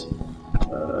is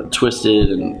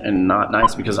twisted and not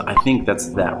nice, because I think that's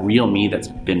that real me that's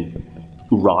been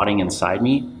rotting inside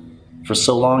me for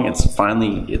so long.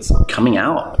 It's coming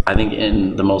out, I think,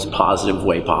 in the most positive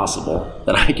way possible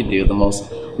that I can do, the most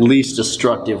least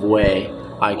destructive way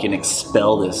I can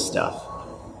expel this stuff,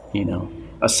 you know,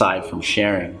 aside from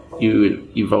sharing. You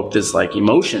evoke this like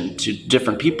emotion to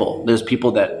different people. There's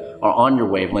people that are on your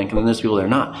wavelength, and then there's people that are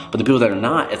not. But the people that are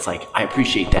not, it's like, I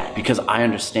appreciate that because I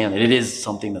understand that it is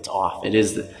something that's off. It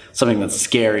is something that's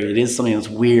scary. It is something that's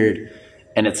weird,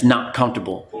 and it's not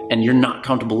comfortable. And you're not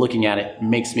comfortable looking at it. It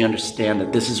makes me understand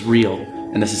that this is real,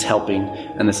 and this is helping,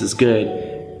 and this is good,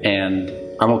 and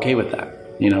I'm okay with that,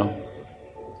 you know?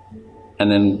 And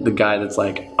then the guy that's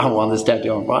like, I want this tattoo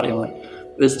on my body, I'm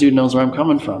like, this dude knows where I'm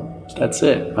coming from. That's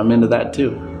it. I'm into that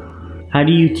too. How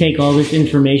do you take all this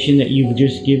information that you've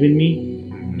just given me,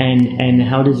 and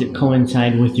how does it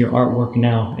coincide with your artwork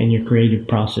now and your creative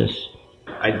process?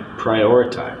 I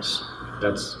prioritize.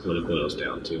 That's what it boils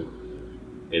down to.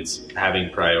 It's having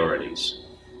priorities.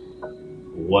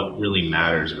 What really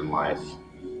matters in life?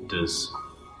 Does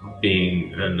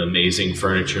being an amazing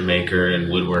furniture maker and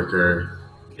woodworker,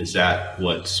 is that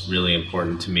what's really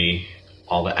important to me?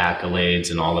 All the accolades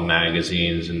and all the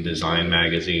magazines and design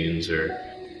magazines, or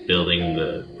building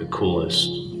the coolest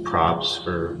props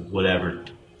for whatever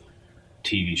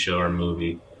TV show or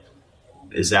movie.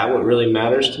 Is that what really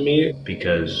matters to me?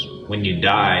 Because when you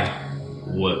die,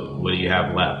 what do you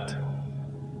have left?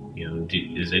 You know,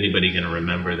 is anybody going to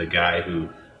remember the guy who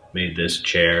made this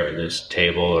chair or this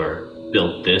table or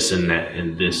built this and that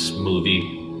in this movie?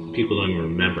 People don't even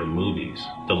remember movies.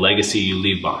 The legacy you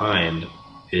leave behind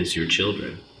is your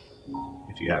children,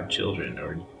 if you have children,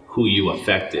 or who you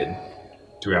affected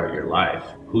throughout your life,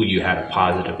 who you had a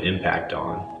positive impact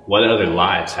on. What other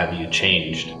lives have you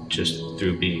changed just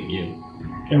through being you?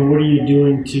 And what are you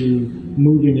doing to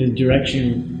move in a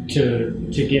direction to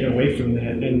get away from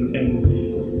that and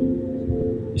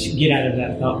get out of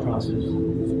that thought process?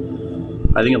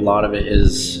 I think a lot of it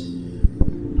is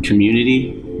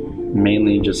community,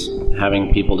 mainly just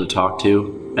having people to talk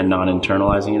to and not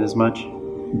internalizing it as much.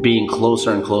 Being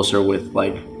closer and closer with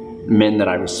like men that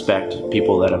I respect,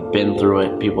 people that have been through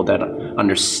it, people that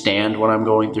understand what I'm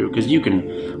going through. Because you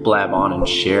can blab on and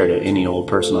share to any old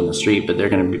person on the street, but they're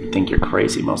going to think you're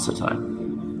crazy most of the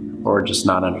time, or just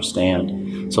not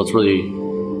understand. So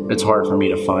it's hard for me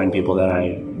to find people that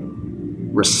I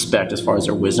respect as far as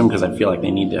their wisdom, because I feel like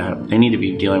they need to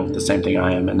be dealing with the same thing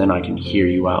I am, and then I can hear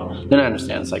you out. Then I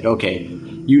understand. It's like, okay,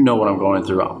 you know what I'm going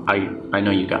through. I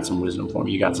know you got some wisdom for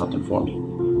me. You got something for me.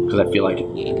 Because I feel like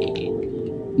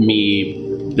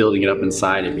me building it up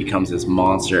inside, it becomes this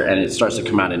monster, and it starts to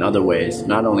come out in other ways,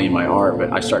 not only in my art,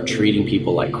 but I start treating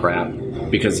people like crap,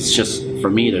 because it's just, for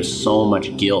me, there's so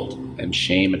much guilt and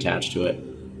shame attached to it,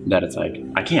 that it's like,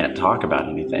 I can't talk about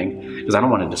anything because I don't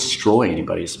want to destroy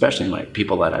anybody, especially like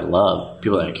people that I love,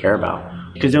 people that I care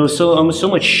about. Because there was so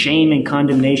much shame and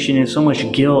condemnation and so much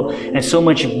guilt and so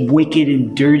much wicked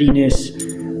and dirtiness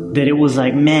that it was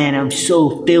like, man, I'm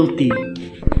so filthy,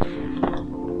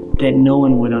 that no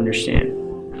one would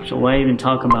understand. So why even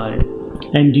talk about it?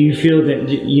 And do you feel that,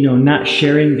 you know, not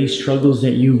sharing these struggles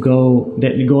that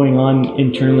going on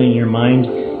internally in your mind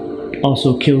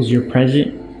also kills your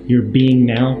present, your being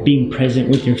now, being present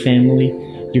with your family?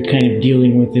 You're kind of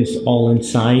dealing with this all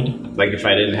inside. Like if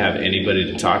I didn't have anybody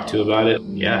to talk to about it,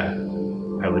 yeah,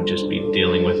 I would just be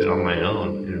dealing with it on my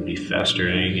own. It would be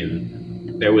festering.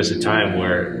 And there was a time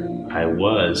where I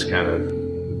was kind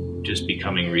of just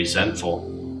becoming resentful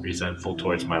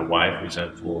towards my wife,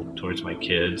 resentful towards my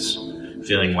kids,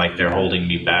 feeling like they're holding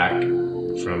me back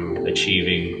from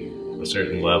achieving a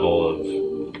certain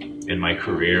level in my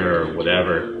career or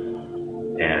whatever.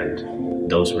 And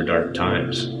those were dark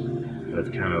times. But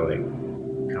I've kind of like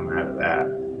come out of that,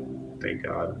 thank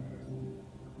God.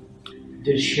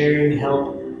 Does sharing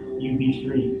help you be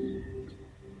free?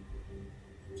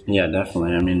 Yeah,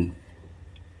 definitely. I mean,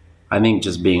 I think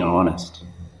just being honest.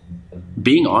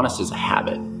 Being honest is a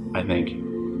habit, I think.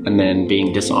 And then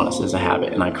being dishonest is a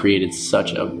habit. And I created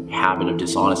such a habit of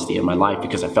dishonesty in my life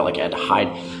because I felt like I had to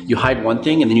hide. You hide one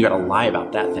thing and then you gotta lie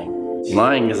about that thing.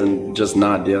 Lying isn't just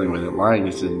not dealing with it. Lying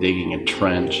is just digging a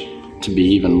trench to be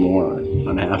even more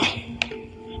unhappy.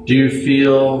 Do you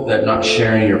feel that not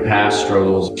sharing your past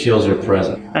struggles kills your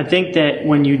present? I think that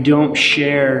when you don't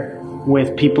share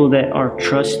with people that are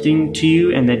trusting to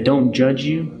you and that don't judge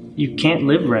you, you can't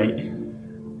live right,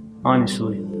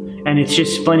 honestly. And it's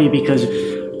just funny because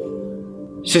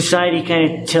society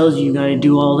kind of tells you gotta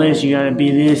do all this, you gotta be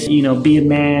this, you know, be a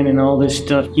man and all this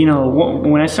stuff. You know,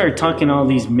 when I started talking to all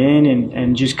these men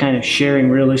and just kind of sharing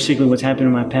realistically what's happened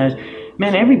in my past,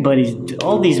 man,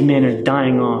 all these men are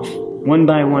dying off one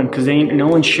by one because no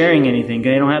one's sharing anything.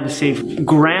 They don't have a safe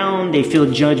ground. They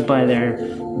feel judged by their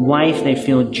wife. They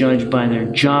feel judged by their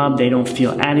job. They don't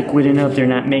feel adequate enough. They're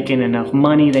not making enough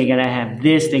money. They gotta have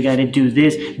this. They gotta do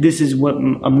this. This is what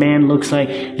a man looks like.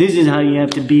 This is how you have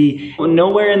to be. Well,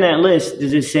 nowhere in that list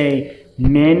does it say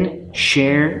men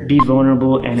share, be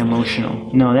vulnerable, and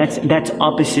emotional. No, that's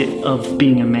opposite of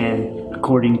being a man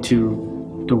according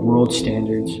to the world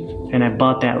standards. And I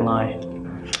bought that lie.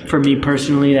 For me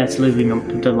personally, that's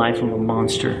living the life of a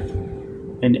monster.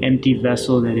 An empty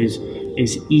vessel that is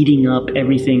eating up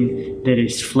everything that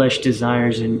his flesh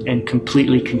desires and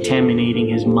completely contaminating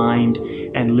his mind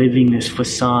and living this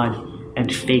facade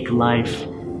and fake life.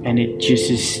 And it just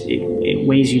it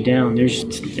weighs you down.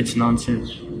 It's nonsense.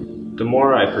 The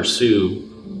more I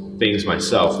pursue things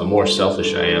myself, the more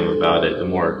selfish I am about it, the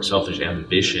more selfish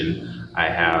ambition I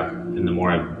have, and the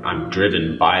more I'm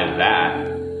driven by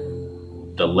that,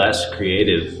 the less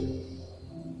creative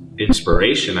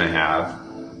inspiration I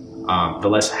have, the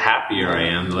less happier I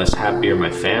am, the less happier my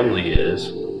family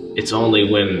is. It's only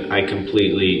when I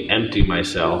completely empty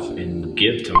myself and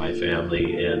give to my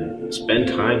family and spend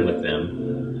time with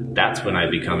them, that's when I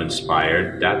become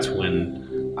inspired. That's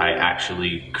when I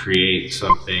actually create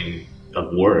something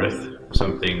of worth,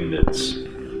 something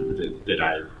that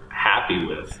I'm happy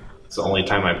with. It's the only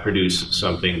time I produce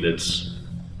something that's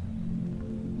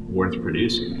worth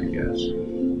producing, I guess.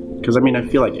 Because I mean, I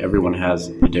feel like everyone has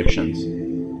addictions.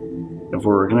 If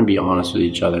we're gonna be honest with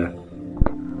each other,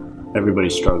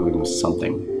 everybody's struggling with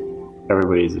something.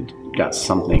 Everybody's got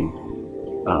something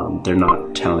they're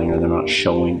not telling, or they're not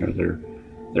showing, or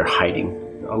they're hiding.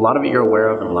 A lot of it you're aware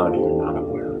of, and a lot of it you're not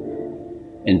aware of.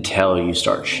 Until you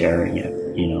start sharing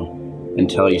it, you know,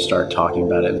 until you start talking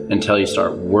about it, until you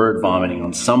start word vomiting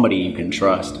on somebody you can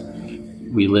trust.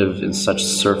 We live in such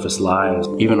surface lives.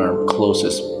 Even our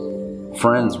closest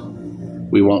friends,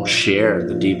 we won't share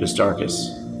the deepest,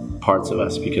 darkest parts of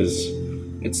us because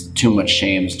it's too much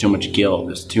shame, it's too much guilt,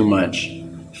 there's too much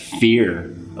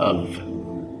fear of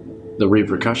the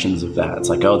repercussions of that. It's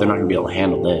like, oh, they're not gonna be able to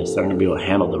handle this. They're not gonna be able to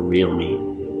handle the real me.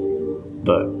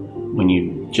 But when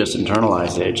you just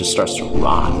internalize it, it just starts to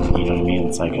rot, you know what I mean?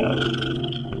 It's like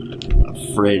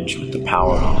a fridge with the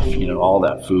power off, you know, all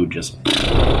that food just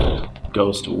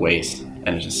goes to waste and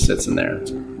it just sits in there.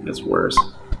 It's worse.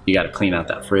 You got to clean out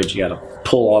that fridge. You got to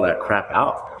pull all that crap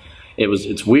out.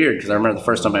 It's weird because I remember the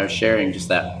first time I was sharing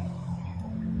just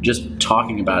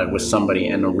talking about it with somebody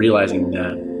and realizing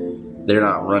that they're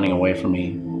not running away from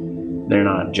me. They're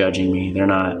not judging me. They're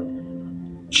not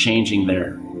changing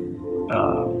their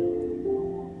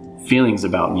feelings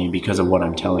about me because of what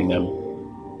I'm telling them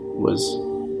was,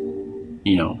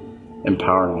 you know,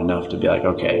 empowering enough to be like,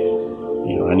 okay,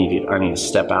 you know, I need to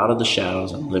step out of the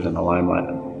shadows and live in the limelight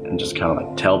and just kind of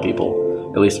like tell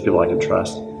people, at least people I can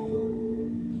trust.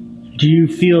 Do you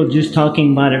feel, just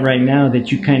talking about it right now,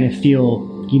 that you kind of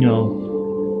feel, you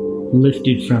know,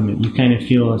 lifted from it? You kind of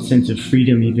feel a sense of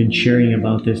freedom even sharing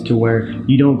about this, to where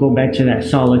you don't go back to that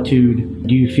solitude?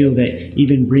 Do you feel that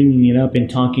even bringing it up and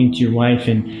talking to your wife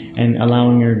and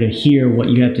allowing her to hear what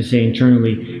you have to say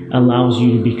internally allows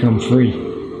you to become free?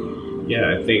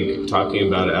 Yeah, I think talking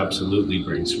about it absolutely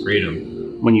brings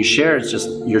freedom. When you share, it's just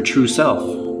your true self,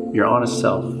 your honest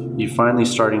self. You're finally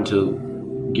starting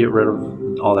to get rid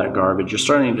of all that garbage. You're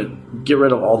starting to get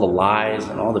rid of all the lies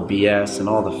and all the BS and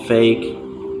all the fake,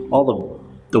 all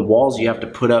the walls you have to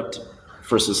put up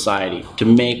for society to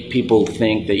make people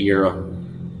think that you're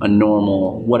a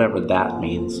normal, whatever that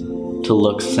means, to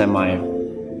look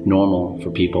semi-normal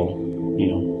for people, you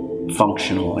know,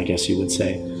 functional, I guess you would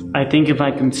say. I think if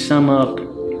I can sum up,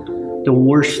 the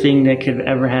worst thing that could have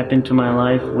ever happened to my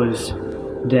life was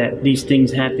that these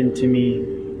things happened to me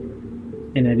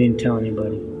and I didn't tell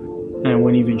anybody. And I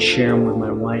wouldn't even share them with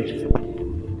my wife.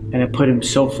 And I put him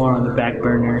so far on the back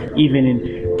burner, even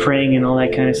in praying and all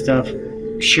that kind of stuff.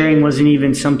 Sharing wasn't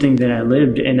even something that I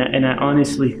lived. And I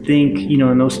honestly think, you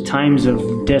know, in those times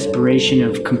of desperation,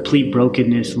 of complete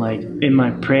brokenness, like in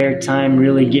my prayer time,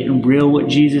 really getting real with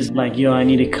Jesus, like, yo, I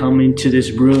need to come into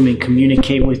this room and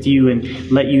communicate with you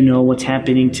and let you know what's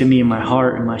happening to me in my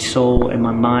heart and my soul and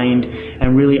my mind,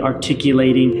 and really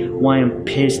articulating why I'm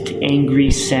pissed,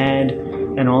 angry, sad,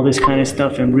 and all this kind of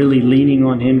stuff, and really leaning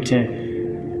on him to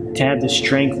have the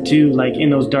strength too. Like in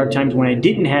those dark times when I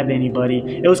didn't have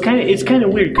anybody, it's kind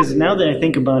of weird, because now that I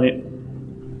think about it,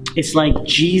 it's like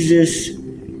Jesus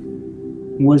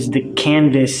was the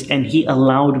canvas and he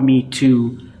allowed me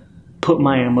to put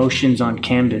my emotions on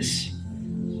canvas,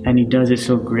 and he does it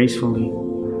so gracefully,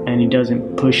 and he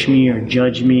doesn't push me or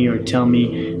judge me or tell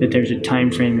me that there's a time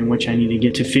frame in which I need to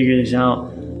get to figure this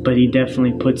out. But he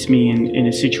definitely puts me in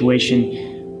a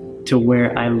situation to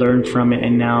where I learn from it,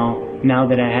 and now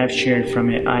that I have shared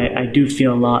from it, I do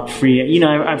feel a lot free. You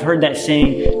know, I've heard that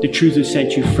saying, the truth will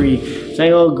set you free. It's like,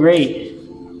 oh great,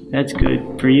 that's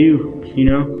good for you, you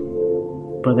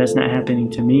know, but that's not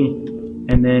happening to me.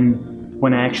 And then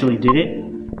when I actually did it,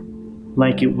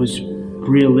 like, it was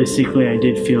realistically, I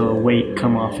did feel a weight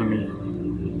come off of me,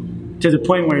 to the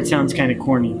point where it sounds kind of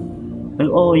corny. Like,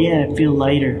 oh yeah, I feel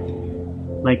lighter.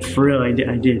 Like, for real, I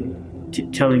did.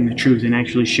 Telling the truth and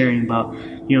actually sharing about,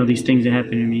 you know, these things that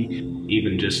happened to me.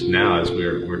 Even just now, as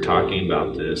we're talking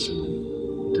about this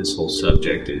and this whole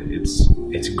subject,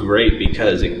 it's great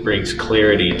because it brings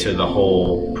clarity to the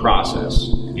whole process.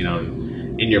 You know,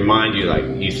 in your mind,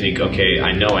 you think, okay,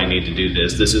 I know I need to do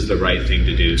this. This is the right thing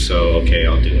to do, so okay,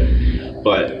 I'll do it.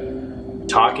 But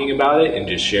talking about it and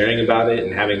just sharing about it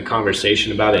and having a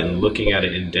conversation about it and looking at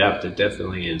it in depth, it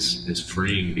definitely is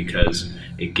freeing, because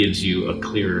it gives you a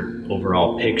clear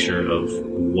overall picture of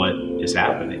what is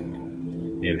happening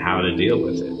and how to deal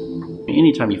with it.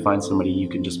 Anytime you find somebody you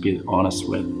can just be honest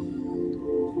with,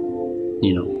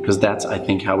 you know, because that's, I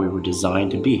think, how we were designed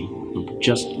to be. We're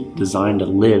just designed to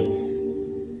live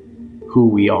who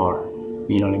we are,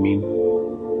 you know what I mean?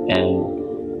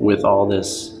 And with all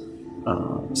this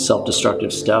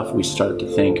self-destructive stuff, we start to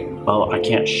think, oh, I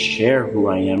can't share who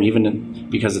I am, even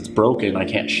because it's broken, I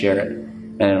can't share it,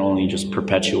 and it only just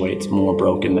perpetuates more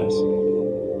brokenness.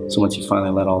 So once you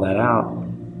finally let all that out,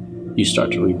 you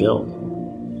start to rebuild,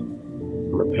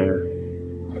 repair.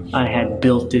 I had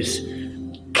built this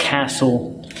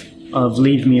castle of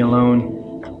leave me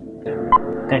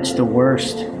alone. That's the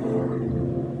worst.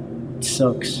 It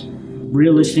sucks.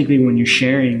 Realistically, when you're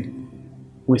sharing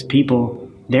with people,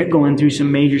 they're going through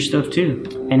some major stuff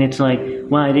too. And it's like,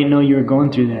 well, I didn't know you were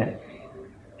going through that.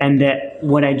 And that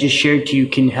what I just shared to you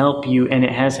can help you, and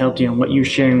it has helped you, and what you're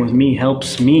sharing with me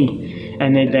helps me.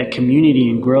 And then that community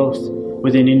and growth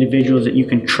within individuals that you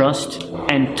can trust,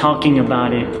 and talking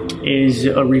about it is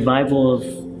a revival of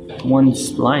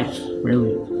one's life,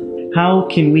 really. How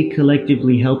can we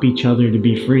collectively help each other to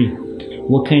be free?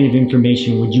 What kind of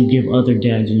information would you give other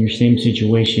dads in your same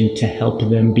situation to help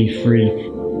them be free?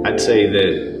 I'd say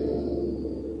that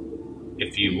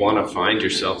if you want to find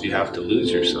yourself, you have to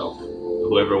lose yourself.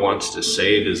 Whoever wants to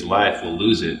save his life will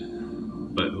lose it,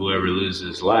 but whoever loses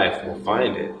his life will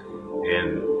find it.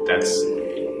 And that's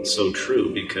so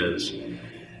true, because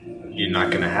you're not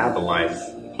going to have a life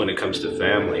when it comes to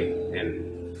family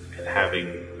and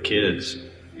having kids.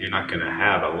 You're not going to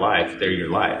have a life. They're your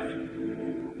life.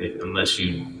 Unless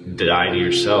you die to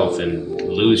yourself and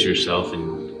lose yourself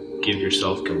and give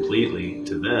yourself completely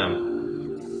to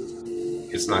them,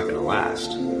 it's not going to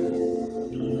last.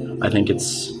 I think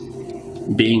it's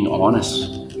being honest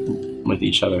with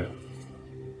each other.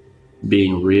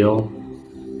 being real,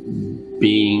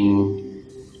 being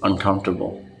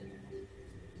uncomfortable.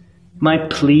 My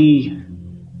plea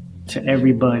to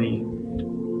everybody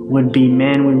would be,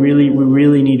 man, we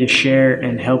really need to share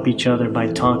and help each other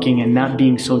by talking and not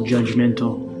being so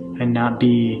judgmental and not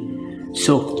be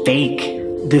so fake.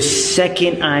 The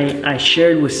second I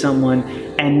shared with someone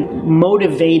and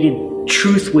motivated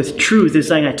truth with truth, it's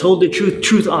like I told the truth,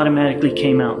 truth automatically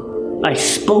came out. I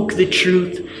spoke the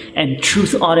truth and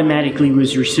truth automatically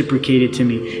was reciprocated to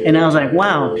me. And I was like,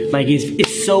 wow, like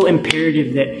it's so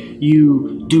imperative that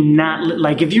you do not,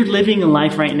 like if you're living a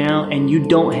life right now and you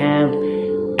don't have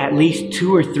at least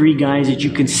 2 or 3 guys that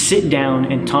you can sit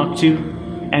down and talk to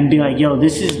and be like, yo,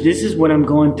 this is what I'm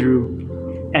going through.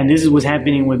 And this is what's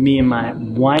happening with me and my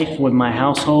wife, with my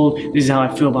household. This is how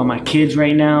I feel about my kids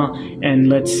right now. And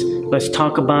let's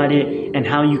talk about it and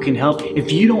how you can help.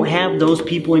 If you don't have those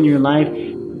people in your life,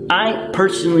 I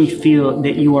personally feel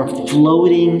that you are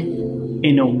floating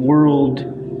in a world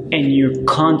and you're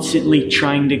constantly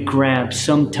trying to grab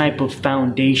some type of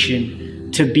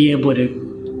foundation to be able to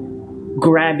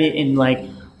grab it and like,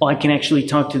 oh, I can actually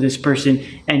talk to this person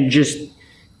and just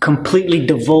completely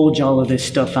divulge all of this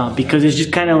stuff out, because it's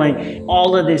just kind of like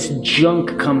all of this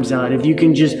junk comes out. If you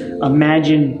can just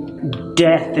imagine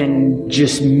death and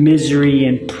just misery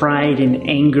and pride and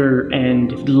anger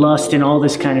and lust and all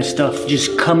this kind of stuff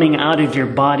just coming out of your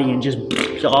body and just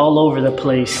all over the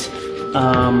place,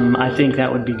 I think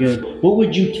that would be good. What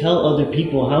would you tell other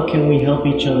people? How can we help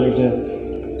each other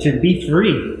to be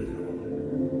free?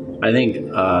 I think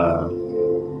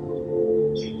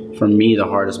for me, the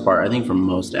hardest part, I think for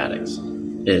most addicts,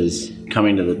 is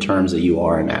coming to the terms that you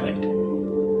are an addict.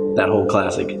 That whole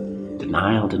classic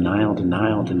denial, denial,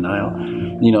 denial,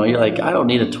 denial. You know, you're like, I don't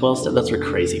need a 12-step. That's for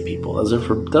crazy people.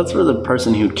 That's for the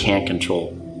person who can't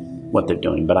control what they're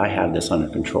doing, but I have this under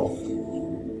control.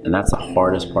 And that's the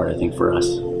hardest part, I think, for us,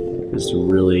 is to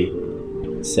really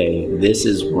say, this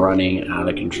is running out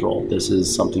of control. This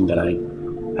is something that I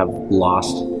have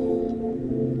lost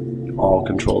all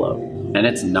control of. And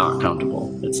it's not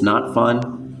comfortable. It's not fun.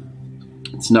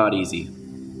 It's not easy.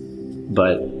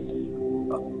 But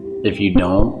if you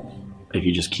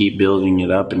just keep building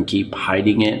it up and keep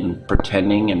hiding it and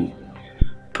pretending and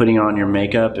putting on your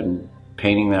makeup and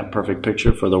painting that perfect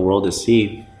picture for the world to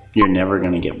see, you're never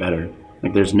going to get better.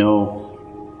 Like, there's no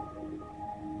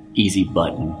easy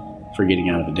button for getting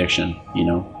out of addiction, you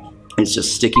know? It's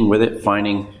just sticking with it,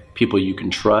 finding people you can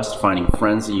trust, finding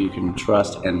friends that you can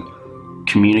trust, and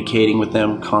communicating with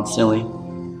them constantly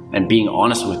and being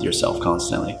honest with yourself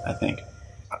constantly. I think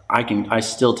I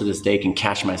still to this day can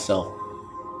catch myself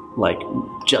like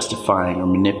justifying or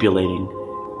manipulating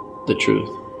the truth,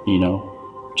 you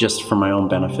know, just for my own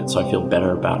benefit, so I feel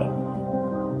better about it.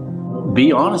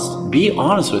 Be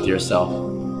honest with yourself.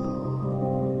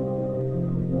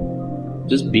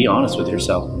 Just be honest with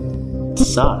yourself. It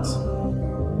sucks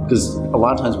because a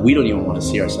lot of times we don't even want to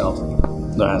see ourselves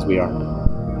as we are.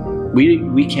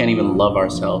 We can't even love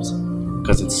ourselves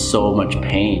because it's so much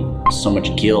pain, so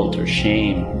much guilt or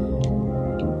shame.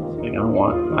 Like,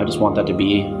 I just want that to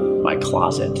be my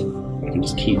closet. I can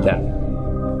just keep that,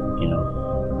 you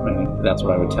know. I think that's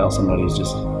what I would tell somebody, is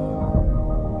just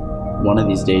one of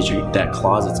these days that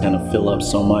closet's gonna fill up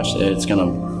so much that it's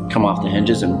gonna come off the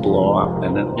hinges and blow up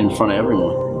and in front of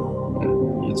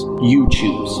everyone. It's you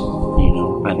choose, you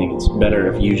know. I think it's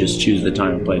better if you just choose the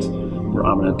time and place.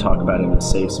 I'm going to talk about it in a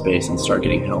safe space and start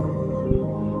getting help.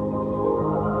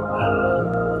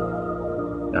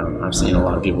 I've seen a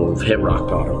lot of people hit rock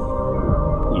bottom,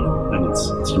 you know, and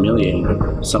it's humiliating.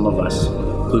 But some of us,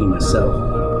 including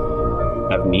myself,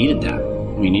 have needed that.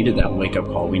 We needed that wake-up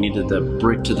call. We needed the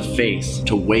brick to the face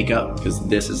to wake up, because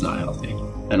this is not healthy.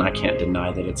 And I can't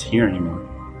deny that it's here anymore,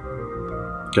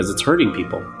 because it's hurting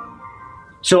people.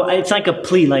 So it's like a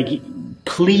plea, like,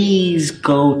 please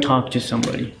go talk to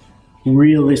somebody.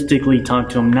 Realistically talk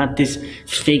to them, not this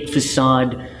fake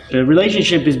facade. The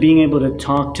relationship is being able to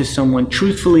talk to someone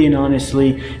truthfully and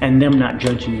honestly, and them not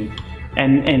judging you,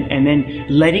 and then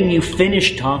letting you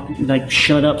finish talk, like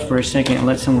shut up for a second and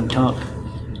let someone talk.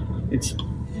 It's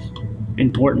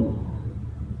important,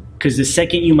 because the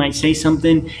second you might say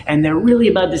something and they're really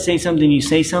about to say something, you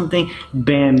say something,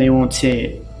 bam, they won't say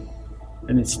it.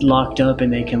 And it's locked up,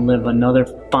 and they can live another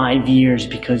 5 years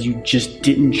because you just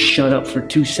didn't shut up for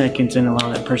 2 seconds and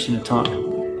allow that person to talk.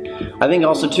 I think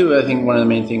also too, I think one of the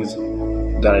main things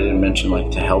that I didn't mention,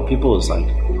 like, to help people, is like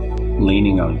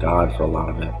leaning on God for a lot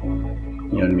of it.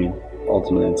 You know what I mean?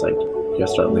 Ultimately, it's like you gotta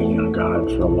start leaning on God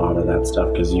for a lot of that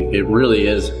stuff, because it really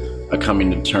is a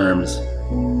coming to terms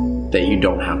that you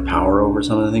don't have power over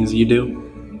some of the things that you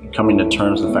do. coming to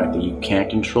terms with the fact that you can't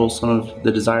control some of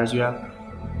the desires you have,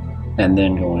 and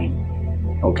then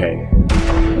going, okay,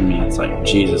 I mean, it's like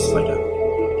Jesus is like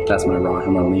that's my rock.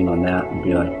 I'm gonna lean on that and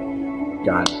be like,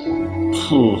 God,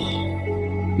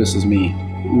 this is me.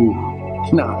 Ooh,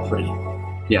 not pretty.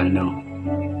 Yeah, I know.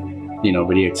 You know,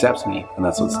 but he accepts me, and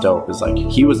that's what's dope. Is like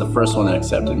he was the first one that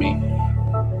accepted me.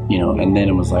 You know, and then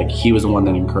it was like he was the one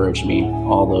that encouraged me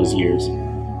all those years.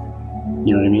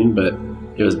 You know what I mean? But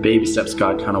it was baby steps.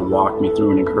 God kind of walked me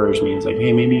through and encouraged me. It's like,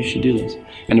 hey, maybe you should do this.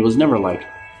 And it was never like,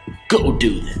 go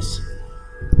do this.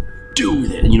 Do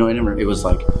this. You know, it was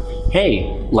like, hey,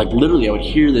 like literally I would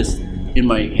hear this in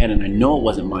my head and I know it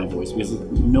wasn't my voice because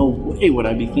no way would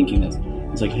I be thinking this.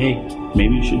 It's like, hey,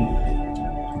 maybe you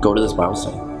should go to this Bible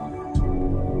study.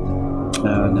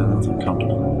 No, that's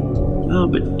uncomfortable. Oh,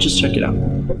 but just check it out.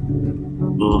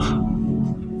 Ugh,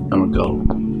 I'm gonna go.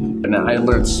 And I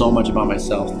learned so much about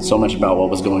myself, so much about what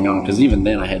was going on, because even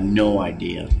then I had no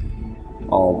idea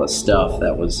all the stuff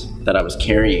that I was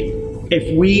carrying.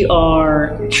 If we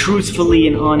are truthfully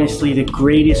and honestly the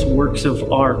greatest works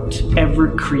of art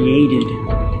ever created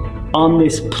on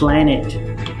this planet,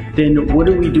 then what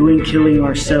are we doing killing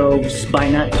ourselves by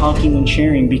not talking and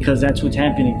sharing? Because that's what's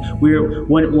happening.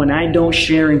 When I don't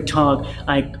share and talk,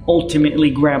 I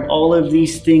ultimately grab all of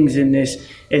these things in this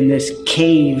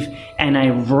cave and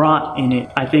I rot in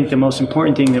it. I think the most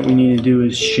important thing that we need to do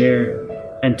is share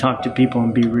and talk to people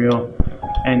and be real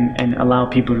and allow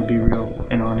people to be real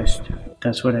and honest.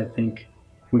 That's what I think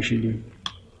we should do.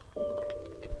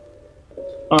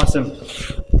 Awesome.